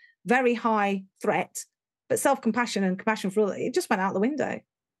drive, very high threat, but self-compassion and compassion for others, it just went out the window.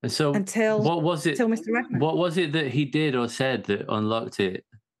 And so until Mr. Redman. What was it that he did or said that unlocked it?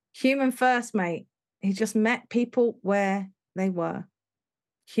 Human first, mate. He just met people where they were.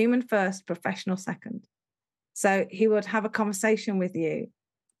 Human first, professional second. So he would have a conversation with you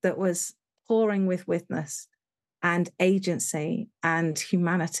that was pouring with witness and agency and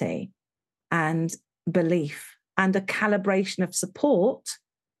humanity and belief and a calibration of support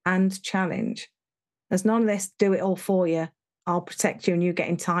and challenge. There's none of this, do it all for you, I'll protect you and you get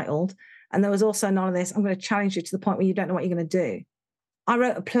entitled. And there was also none of this, I'm going to challenge you to the point where you don't know what you're going to do. I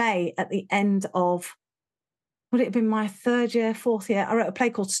wrote a play at the end of, would it have been my 3rd year, 4th year? I wrote a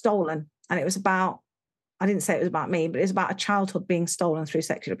play called Stolen. And it was about, I didn't say it was about me, but it was about a childhood being stolen through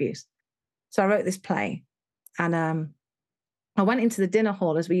sexual abuse. So I wrote this play. And I went into the dinner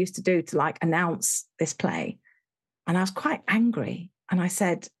hall, as we used to do, to like announce this play. And I was quite angry. And I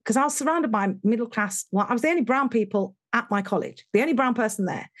said, because I was surrounded by middle class, I was the only brown people at my college, the only brown person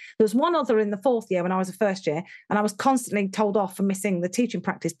there. There was one other in the 4th year when I was a 1st year, and I was constantly told off for missing the teaching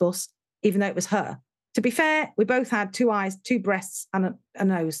practice bus, even though it was her. To be fair, we both had 2 eyes, 2 breasts, and a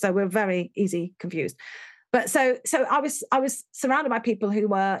nose, so we were very easy confused. But so I was surrounded by people who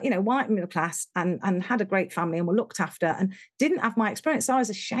were, white and middle class and had a great family and were looked after and didn't have my experience. So I was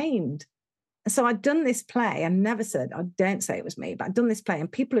ashamed. And so I'd done this play. I never said, I don't say it was me, but I'd done this play, and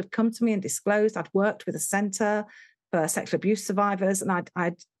people had come to me and disclosed. I'd worked with a centre for sexual abuse survivors, and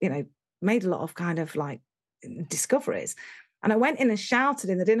I'd made a lot of kind of like discoveries. And I went in and shouted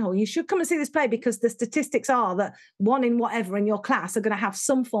in the dinner hall, you should come and see this play, because the statistics are that 1 in whatever in your class are going to have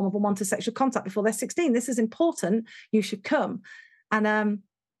some form of unwanted sexual contact before they're 16. This is important. You should come. And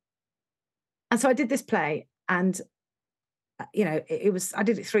so I did this play, and I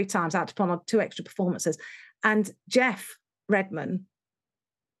did it 3 times. I had to put on 2 extra performances. And Jeff Redman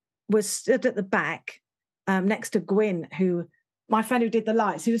was stood at the back next to Gwyn, who, my friend who did the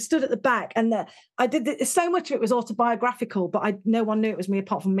lights, he was stood at the back. And I did so much of it was autobiographical, but no one knew it was me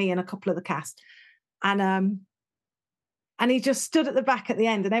apart from me and a couple of the cast. And he just stood at the back at the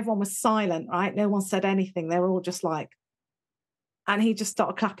end, and everyone was silent, right? No one said anything. They were all just like, and he just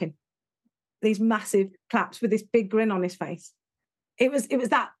started clapping. These massive claps with this big grin on his face. It was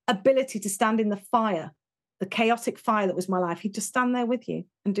that ability to stand in the fire, the chaotic fire that was my life. He'd just stand there with you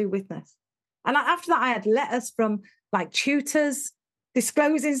and do witness. And after that, I had letters from like tutors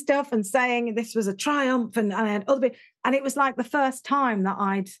disclosing stuff and saying this was a triumph, and I had other, and it was like the first time that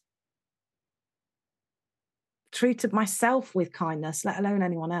I'd treated myself with kindness, let alone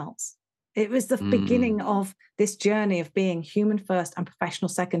anyone else. It was the beginning of this journey of being human first and professional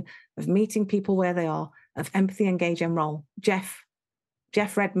second, of meeting people where they are, of empathy, engage, enroll. Jeff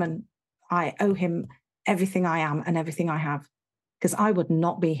Redman, I owe him everything I am and everything I have, because I would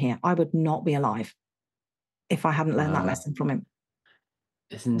not be here. I would not be alive if I hadn't learned that lesson from him.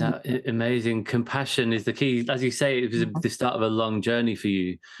 Isn't that amazing? Compassion is the key. As you say, it was the start of a long journey for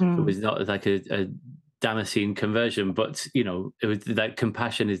you. It was not like a Damascene conversion, but, you know, it was like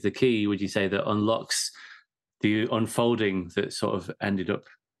compassion is the key, would you say, that unlocks the unfolding that sort of ended up?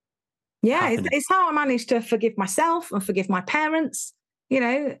 Yeah, it's how I managed to forgive myself and forgive my parents. You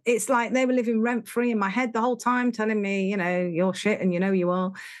know, it's like they were living rent-free in my head the whole time, telling me, you know, you're shit and you know you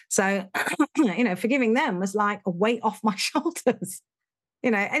are. So, you know, forgiving them was like a weight off my shoulders, you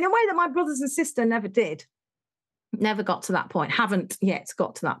know, in a way that my brothers and sister never did. Never got to that point. Haven't yet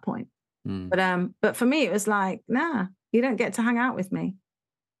got to that point. But for me, it was like, nah, you don't get to hang out with me.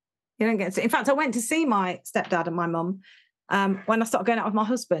 You don't get to. In fact, I went to see my stepdad and my mum when I started going out with my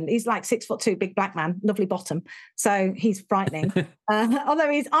husband. He's like 6'2", big black man, lovely bottom. So he's frightening.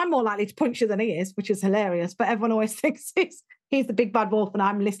 Although I'm more likely to punch you than he is, which is hilarious. But everyone always thinks he's the big bad wolf and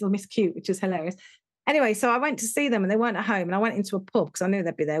I'm little Miss Cute, which is hilarious. Anyway, so I went to see them and they weren't at home. And I went into a pub because I knew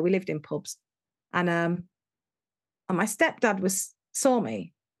they'd be there. We lived in pubs. And my stepdad saw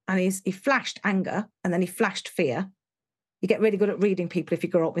me and he flashed anger and then he flashed fear. You get really good at reading people if you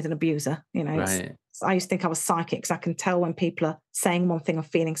grow up with an abuser, you know. Right. I used to think I was psychic because I can tell when people are saying one thing and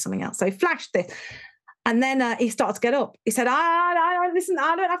feeling something else. So he flashed this. And then he started to get up. He said, I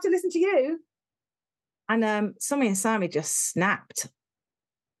don't have to listen to you. And something inside me just snapped.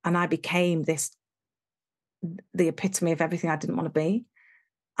 And I became the epitome of everything I didn't want to be.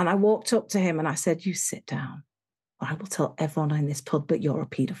 And I walked up to him and I said, you sit down. I will tell everyone in this pub that you're a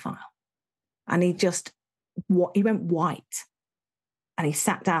paedophile. And he went white and he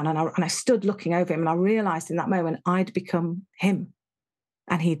sat down and I stood looking over him and I realized in that moment I'd become him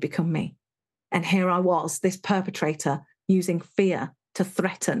and he'd become me. And here I was, this perpetrator using fear to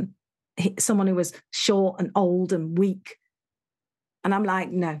threaten someone who was short and old and weak. And I'm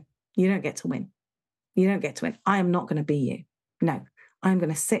like, no, you don't get to win. You don't get to win. I am not going to be you. No, I'm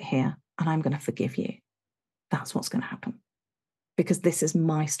going to sit here and I'm going to forgive you. That's what's going to happen. Because this is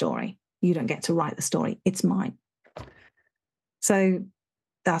my story. You don't get to write the story. It's mine. So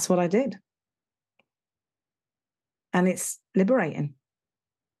that's what I did. And it's liberating.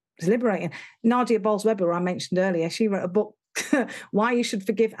 It's liberating. Nadia Bolz-Weber, who I mentioned earlier, she wrote a book, Why You Should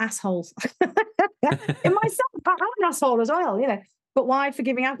Forgive Assholes. In myself, I'm an asshole as well, you know. But why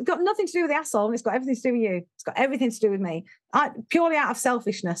forgiving? It's got nothing to do with the asshole, and it's got everything to do with you. It's got everything to do with me. Purely out of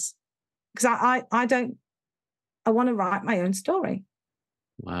selfishness. Because I want to write my own story.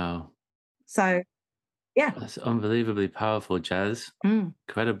 Wow. So, yeah. That's unbelievably powerful, Jazz.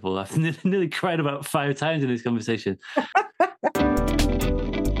 Incredible. I've nearly cried about 5 times in this conversation.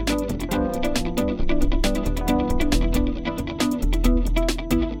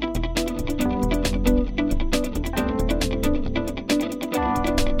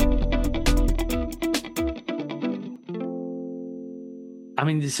 I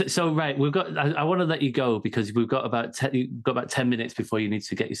mean, so right, we've got. I want to let you go because we've got about 10 minutes before you need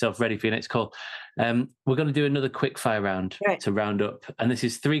to get yourself ready for your next call. We're going to do another quick fire round to round up, and this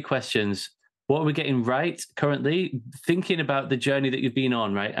is 3 questions. What are we getting right currently? Thinking about the journey that you've been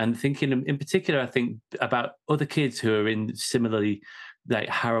on, right, and thinking in particular, I think about other kids who are in similarly like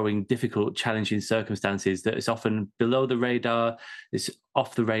harrowing, difficult, challenging circumstances that is often below the radar, it's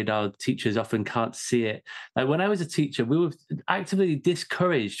off the radar. Teachers often can't see it. Like when I was a teacher, we were actively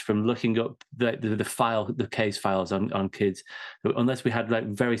discouraged from looking up the case files on kids, unless we had like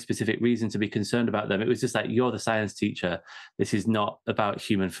very specific reason to be concerned about them. It was just like, you're the science teacher. This is not about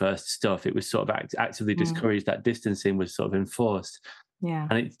human first stuff. It was sort of actively discouraged. That distancing was sort of enforced. Yeah,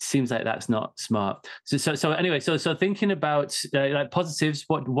 and it seems like that's not smart. So anyway, so thinking about like positives,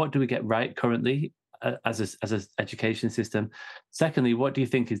 what do we get right currently as an education system? Secondly, what do you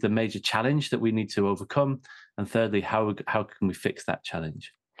think is the major challenge that we need to overcome? And thirdly, how can we fix that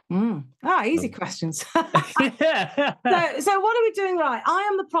challenge? Easy questions. So what are we doing right? I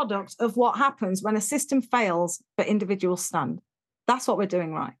am the product of what happens when a system fails but individuals stand. That's what we're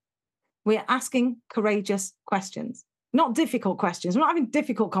doing right. We're asking courageous questions. Not difficult questions. We're not having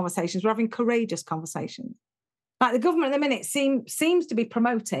difficult conversations. We're having courageous conversations. Like the government at the minute seems to be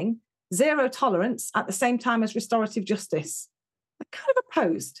promoting zero tolerance at the same time as restorative justice. They're kind of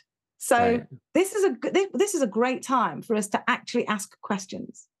opposed. So right. This is a great time for us to actually ask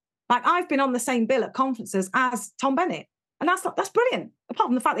questions. Like I've been on the same bill at conferences as Tom Bennett, and that's brilliant. Apart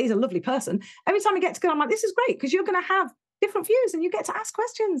from the fact that he's a lovely person, every time we get together, I'm like, this is great because you're going to have different views and you get to ask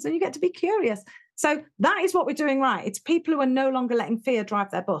questions and you get to be curious. So that is what we're doing right. It's people who are no longer letting fear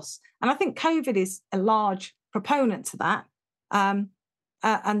drive their bus. And I think COVID is a large proponent to that.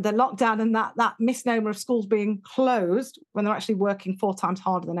 and the lockdown and that misnomer of schools being closed when they're actually working 4 times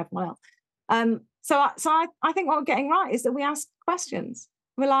harder than everyone else. So I think what we're getting right is that we ask questions.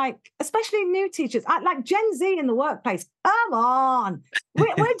 We're like, especially new teachers, like Gen Z in the workplace. Come on,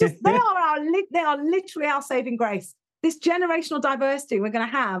 we're just they are literally our saving grace. This generational diversity we're going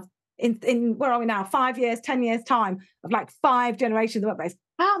to have in where are we now? 5 years, 10 years time of like 5 generations in the workplace.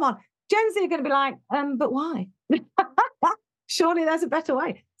 Come on, Gen Z are going to be like, but why? Surely there's a better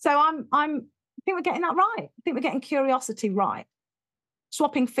way. So I think we're getting that right. I think we're getting curiosity right.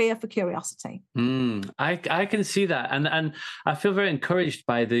 Swapping fear for curiosity. I can see that, and I feel very encouraged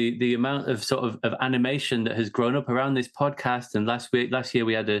by the amount of sort of animation that has grown up around this podcast. And last year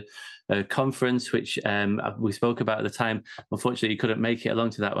we had a conference which we spoke about at the time. Unfortunately, you couldn't make it along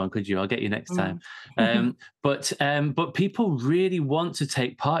to that one, could you? I'll get you next time. But people really want to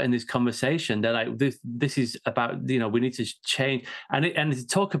take part in this conversation. They're like, this is about, we need to change and to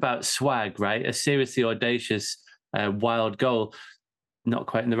talk about swag, right? A seriously audacious, wild goal. Not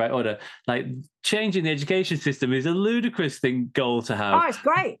quite in the right order. Like changing the education system is a ludicrous goal to have. Oh, it's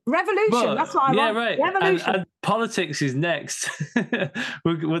great. Revolution. That's what I want. Yeah, right. Revolution. And politics is next.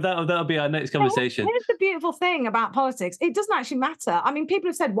 That'll be our next conversation. Here's the beautiful thing about politics. It doesn't actually matter. I mean, people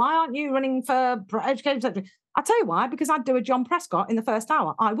have said, why aren't you running for education secretary? I'll tell you why, because I'd do a John Prescott in the first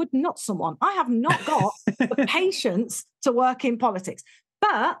hour. I would not someone. I have not got the patience to work in politics.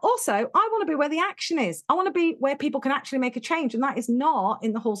 But also, I want to be where the action is. I want to be where people can actually make a change. And that is not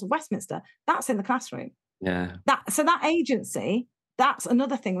in the halls of Westminster. That's in the classroom. Yeah. So that agency, that's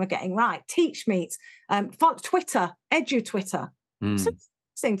another thing we're getting right. Teach Meets, Twitter, EduTwitter. So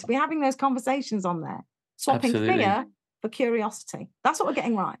interesting to be having those conversations on there. Swapping fear for curiosity. That's what we're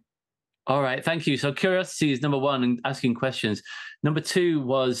getting right. All right, thank you. So curiosity is number 1, and asking questions. Number 2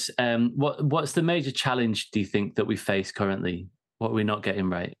 was what's the major challenge, do you think, that we face currently? What are we not getting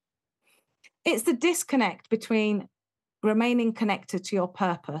right? It's the disconnect between remaining connected to your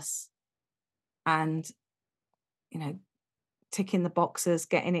purpose and, ticking the boxes,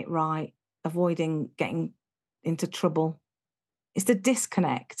 getting it right, avoiding getting into trouble. It's the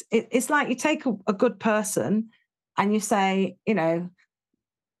disconnect. It's like you take a good person and you say, don't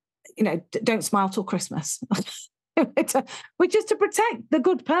smile till Christmas, which is to protect the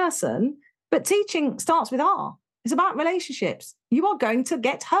good person. But teaching starts with R. It's about relationships. You are going to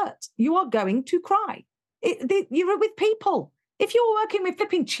get hurt. You are going to cry. You're with people. If you were working with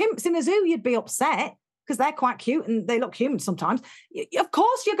flipping chimps in a zoo, you'd be upset because they're quite cute and they look human sometimes. Of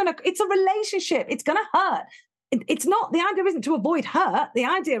course, it's a relationship. It's going to hurt. It's not, the idea isn't to avoid hurt. The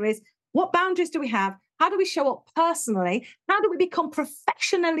idea is, what boundaries do we have? How do we show up personally? How do we become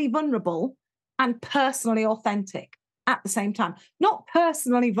professionally vulnerable and personally authentic at the same time? Not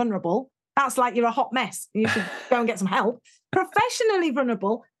personally vulnerable. That's like you're a hot mess. You should go and get some help. Professionally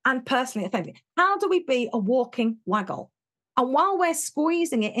vulnerable and personally authentic. How do we be a walking waggle? And while we're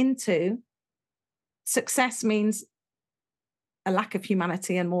squeezing it into success means a lack of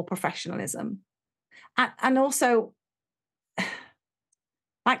humanity and more professionalism. And also,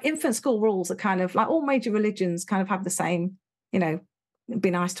 like infant school rules are kind of like all major religions kind of have the same,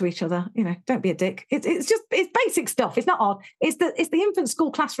 be nice to each other, don't be a dick. It's basic stuff. It's not odd. It's the infant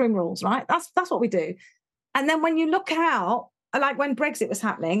school classroom rules, right? That's what we do. And then when you look out, like when Brexit was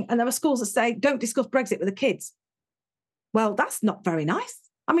happening and there were schools that say, don't discuss Brexit with the kids. Well, that's not very nice.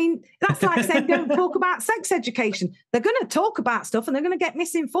 I mean, that's like saying don't talk about sex education. They're going to talk about stuff and they're going to get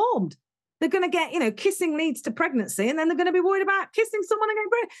misinformed. They're going to get, kissing leads to pregnancy, and then they're going to be worried about kissing someone and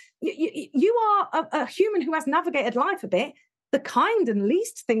getting pregnant. You are a human who has navigated life a bit. The kind and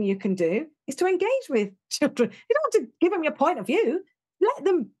least thing you can do is to engage with children. You don't want to give them your point of view. Let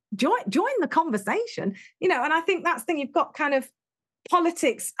them join the conversation, and I think that's the thing. You've got kind of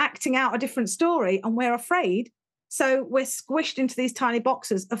politics acting out a different story, and we're afraid. So we're squished into these tiny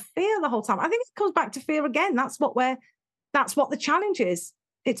boxes of fear the whole time. I think it comes back to fear again. That's what the challenge is.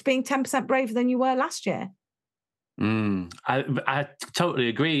 It's being 10% braver than you were last year. I totally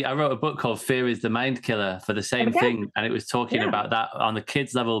agree. I wrote a book called Fear is the Mind Killer for the same thing. And it was talking about that on the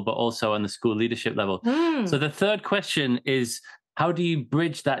kids level, but also on the school leadership level. So the third question is, how do you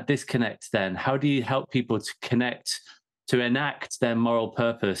bridge that disconnect then? How do you help people to connect, to enact their moral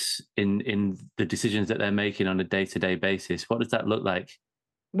purpose in the decisions that they're making on a day-to-day basis? What does that look like?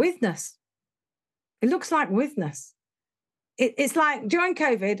 Witness. It looks like witness. It's like during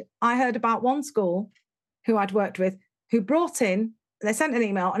COVID, I heard about one school who I'd worked with who brought in, they sent an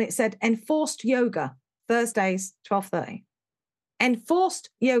email and it said enforced yoga, Thursdays, 12:30. Enforced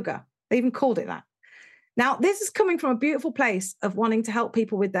yoga. They even called it that. Now, this is coming from a beautiful place of wanting to help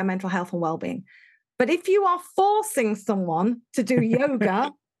people with their mental health and well-being. But if you are forcing someone to do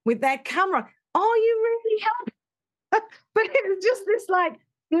yoga with their camera, are you really helping? But it's just this like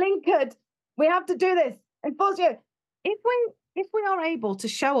blinkered, we have to do this and force you. If we are able to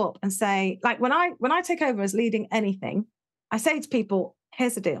show up and say, like when I take over as leading anything, I say to people,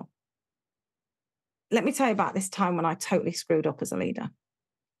 here's the deal. Let me tell you about this time when I totally screwed up as a leader.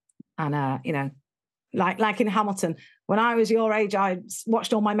 And, you know, like in Hamilton, when I was your age, I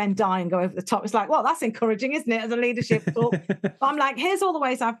watched all my men die and go over the top. It's like, well, that's encouraging, isn't it, as a leadership talk? But I'm like, here's all the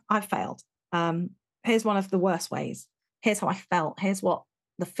ways I've failed. Here's one of the worst ways. Here's how I felt. Here's what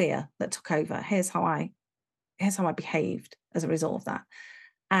the fear that took over. Here's how I behaved as a result of that.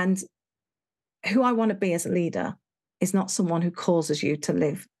 And who I want to be as a leader is not someone who causes you to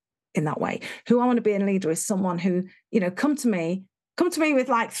live in that way. Who I want to be a leader is someone who, you know, come to me with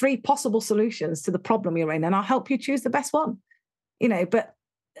like 3 possible solutions to the problem you're in, and I'll help you choose the best one. You know, but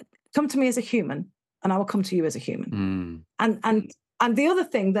come to me as a human, and I will come to you as a human. And the other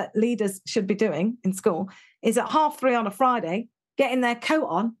thing that leaders should be doing in school is at 3:30 on a Friday, getting their coat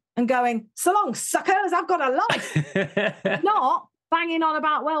on and going, so long, suckers, I've got a life. Not banging on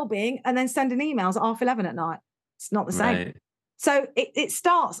about well-being and then sending emails at 11:30 at night. It's not the same. Right. So it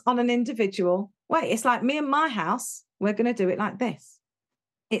starts on an individual way. It's like me and my house, we're going to do it like this.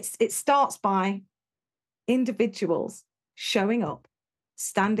 It starts by individuals showing up,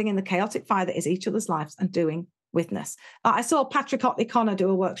 standing in the chaotic fire that is each other's lives and doing witness. I saw Patrick Otley Connor do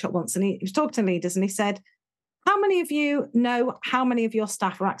a workshop once, and he was talking to leaders, and he said, how many of you know how many of your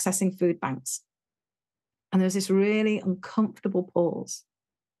staff are accessing food banks? And there was this really uncomfortable pause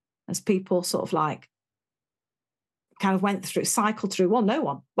as people sort of like kind of cycled through, well, no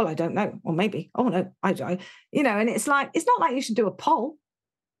one. Well, I don't know. Or maybe, oh no, I don't. You know, and it's like, it's not like you should do a poll.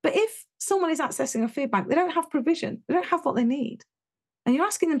 But if someone is accessing a food bank, they don't have provision. They don't have what they need. And you're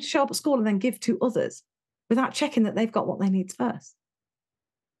asking them to show up at school and then give to others without checking that they've got what they need first.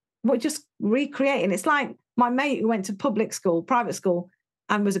 We're just recreating. It's like my mate who went to public school, private school,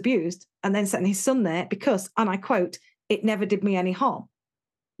 and was abused, and then sent his son there because, and I quote, it never did me any harm.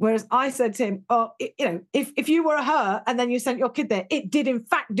 Whereas I said to him, oh, you know, if you were her and then you sent your kid there, it did in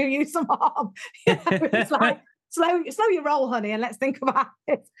fact do you some harm. You know, it's like, slow your roll, honey, and let's think about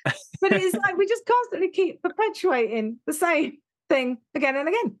it. But it's like we just constantly keep perpetuating the same thing again and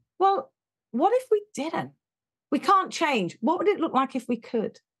again. Well, what if we didn't? We can't change. What would it look like if we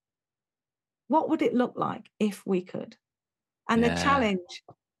could? What would it look like if we could? And the challenge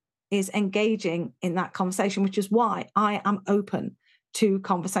is engaging in that conversation, which is why I am open to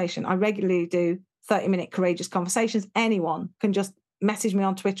conversation. I regularly do 30-minute courageous conversations. Anyone can just message me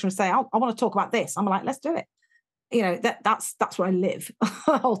on Twitter and say, I want to talk about this. I'm like, let's do it. You know, that's where I live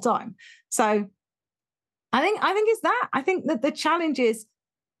the whole time. So I think it's that. I think that the challenge is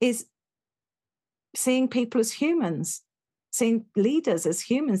seeing people as humans, seeing leaders as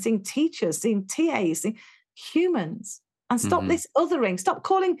humans, seeing teachers, seeing TAs, seeing humans, and stop this othering. Stop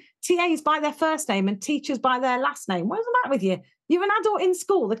calling TAs by their first name and teachers by their last name. What's the matter with you? You're an adult in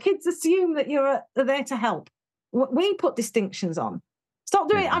school. The kids assume that you're there to help. We put distinctions on. Stop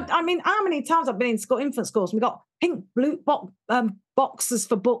doing it. I mean, how many times I've been in school, infant schools, and we've got pink, blue boxes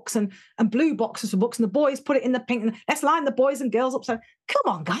for books and blue boxes for books, and the boys put it in the pink, and let's line the boys and girls up. So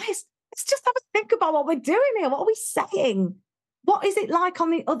come on, guys, let's just have a think about what we're doing here. What are we saying? What is it like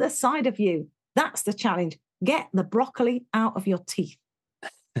on the other side of you? That's the challenge. Get the broccoli out of your teeth.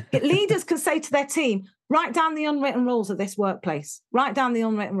 Leaders can say to their team, write down the unwritten rules of this workplace. Write down the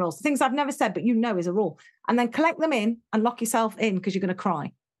unwritten rules, things I've never said, but you know is a rule. And then collect them in and lock yourself in because you're going to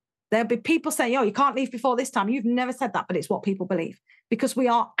cry. There'll be people saying, oh, you can't leave before this time. You've never said that, but it's what people believe because we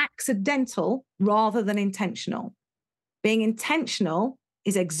are accidental rather than intentional. Being intentional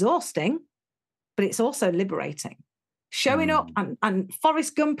is exhausting, but it's also liberating. Showing up and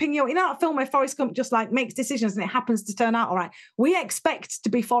Forrest Gumping you know that film where Forrest Gump just like makes decisions and it happens to turn out all right. We expect to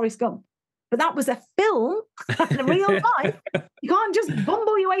be Forrest Gump, but that was a film, real life. You can't just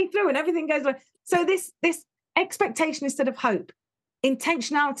bumble your way through and everything goes right. So this expectation instead of hope,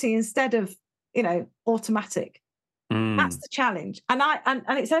 intentionality instead of, you know, automatic. That's the challenge. And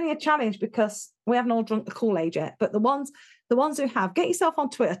it's only a challenge because we haven't all drunk the Kool-Aid yet. But the ones who have, get yourself on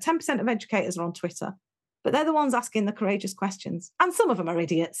Twitter. 10% of educators are on Twitter. But they're the ones asking the courageous questions. And some of them are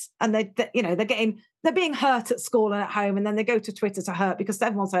idiots. And they're being hurt at school and at home. And then they go to Twitter to hurt because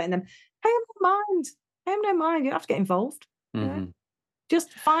everyone's hurting them. Pay them no mind. You don't have to get involved. You know?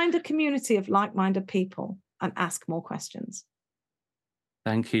 Just find a community of like-minded people and ask more questions.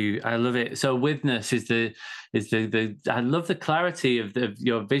 Thank you. I love it. So witness is the I love the clarity of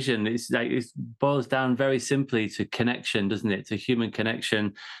your vision. It's like it boils down very simply to connection, doesn't it? To human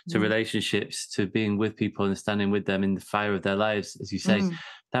connection, to relationships, to being with people and standing with them in the fire of their lives, as you say.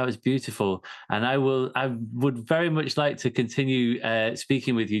 That was beautiful. And I would very much like to continue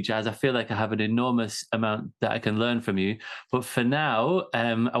speaking with you, Jazz. I feel like I have an enormous amount that I can learn from you. But for now,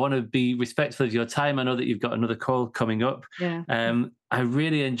 I want to be respectful of your time. I know that you've got another call coming up. Yeah. I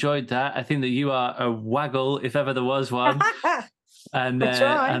really enjoyed that. I think that you are a waggle, if ever there was one. And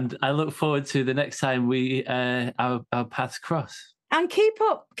and I look forward to the next time our paths cross. And keep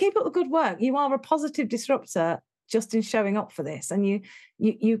up the good work. You are a positive disruptor just in showing up for this, and you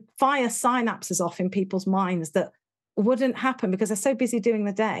fire synapses off in people's minds that wouldn't happen because they're so busy doing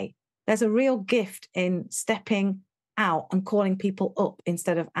the day. There's a real gift in stepping out and calling people up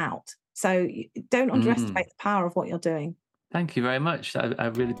instead of out. So don't underestimate the power of what you're doing. Thank you very much. I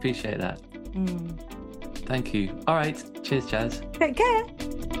really appreciate that. Thank you. All right. Cheers, Jazz. Take care.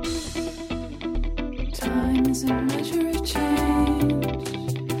 Time is a measure of change.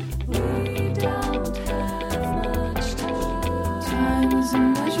 We don't have much time. Time is a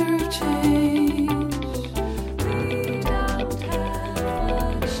measure of change. We don't have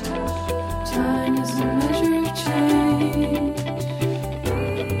much time. Time is a measure of change.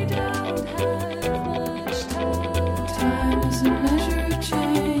 We don't have much time. Time is a measure of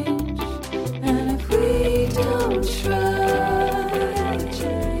change. And if we don't try,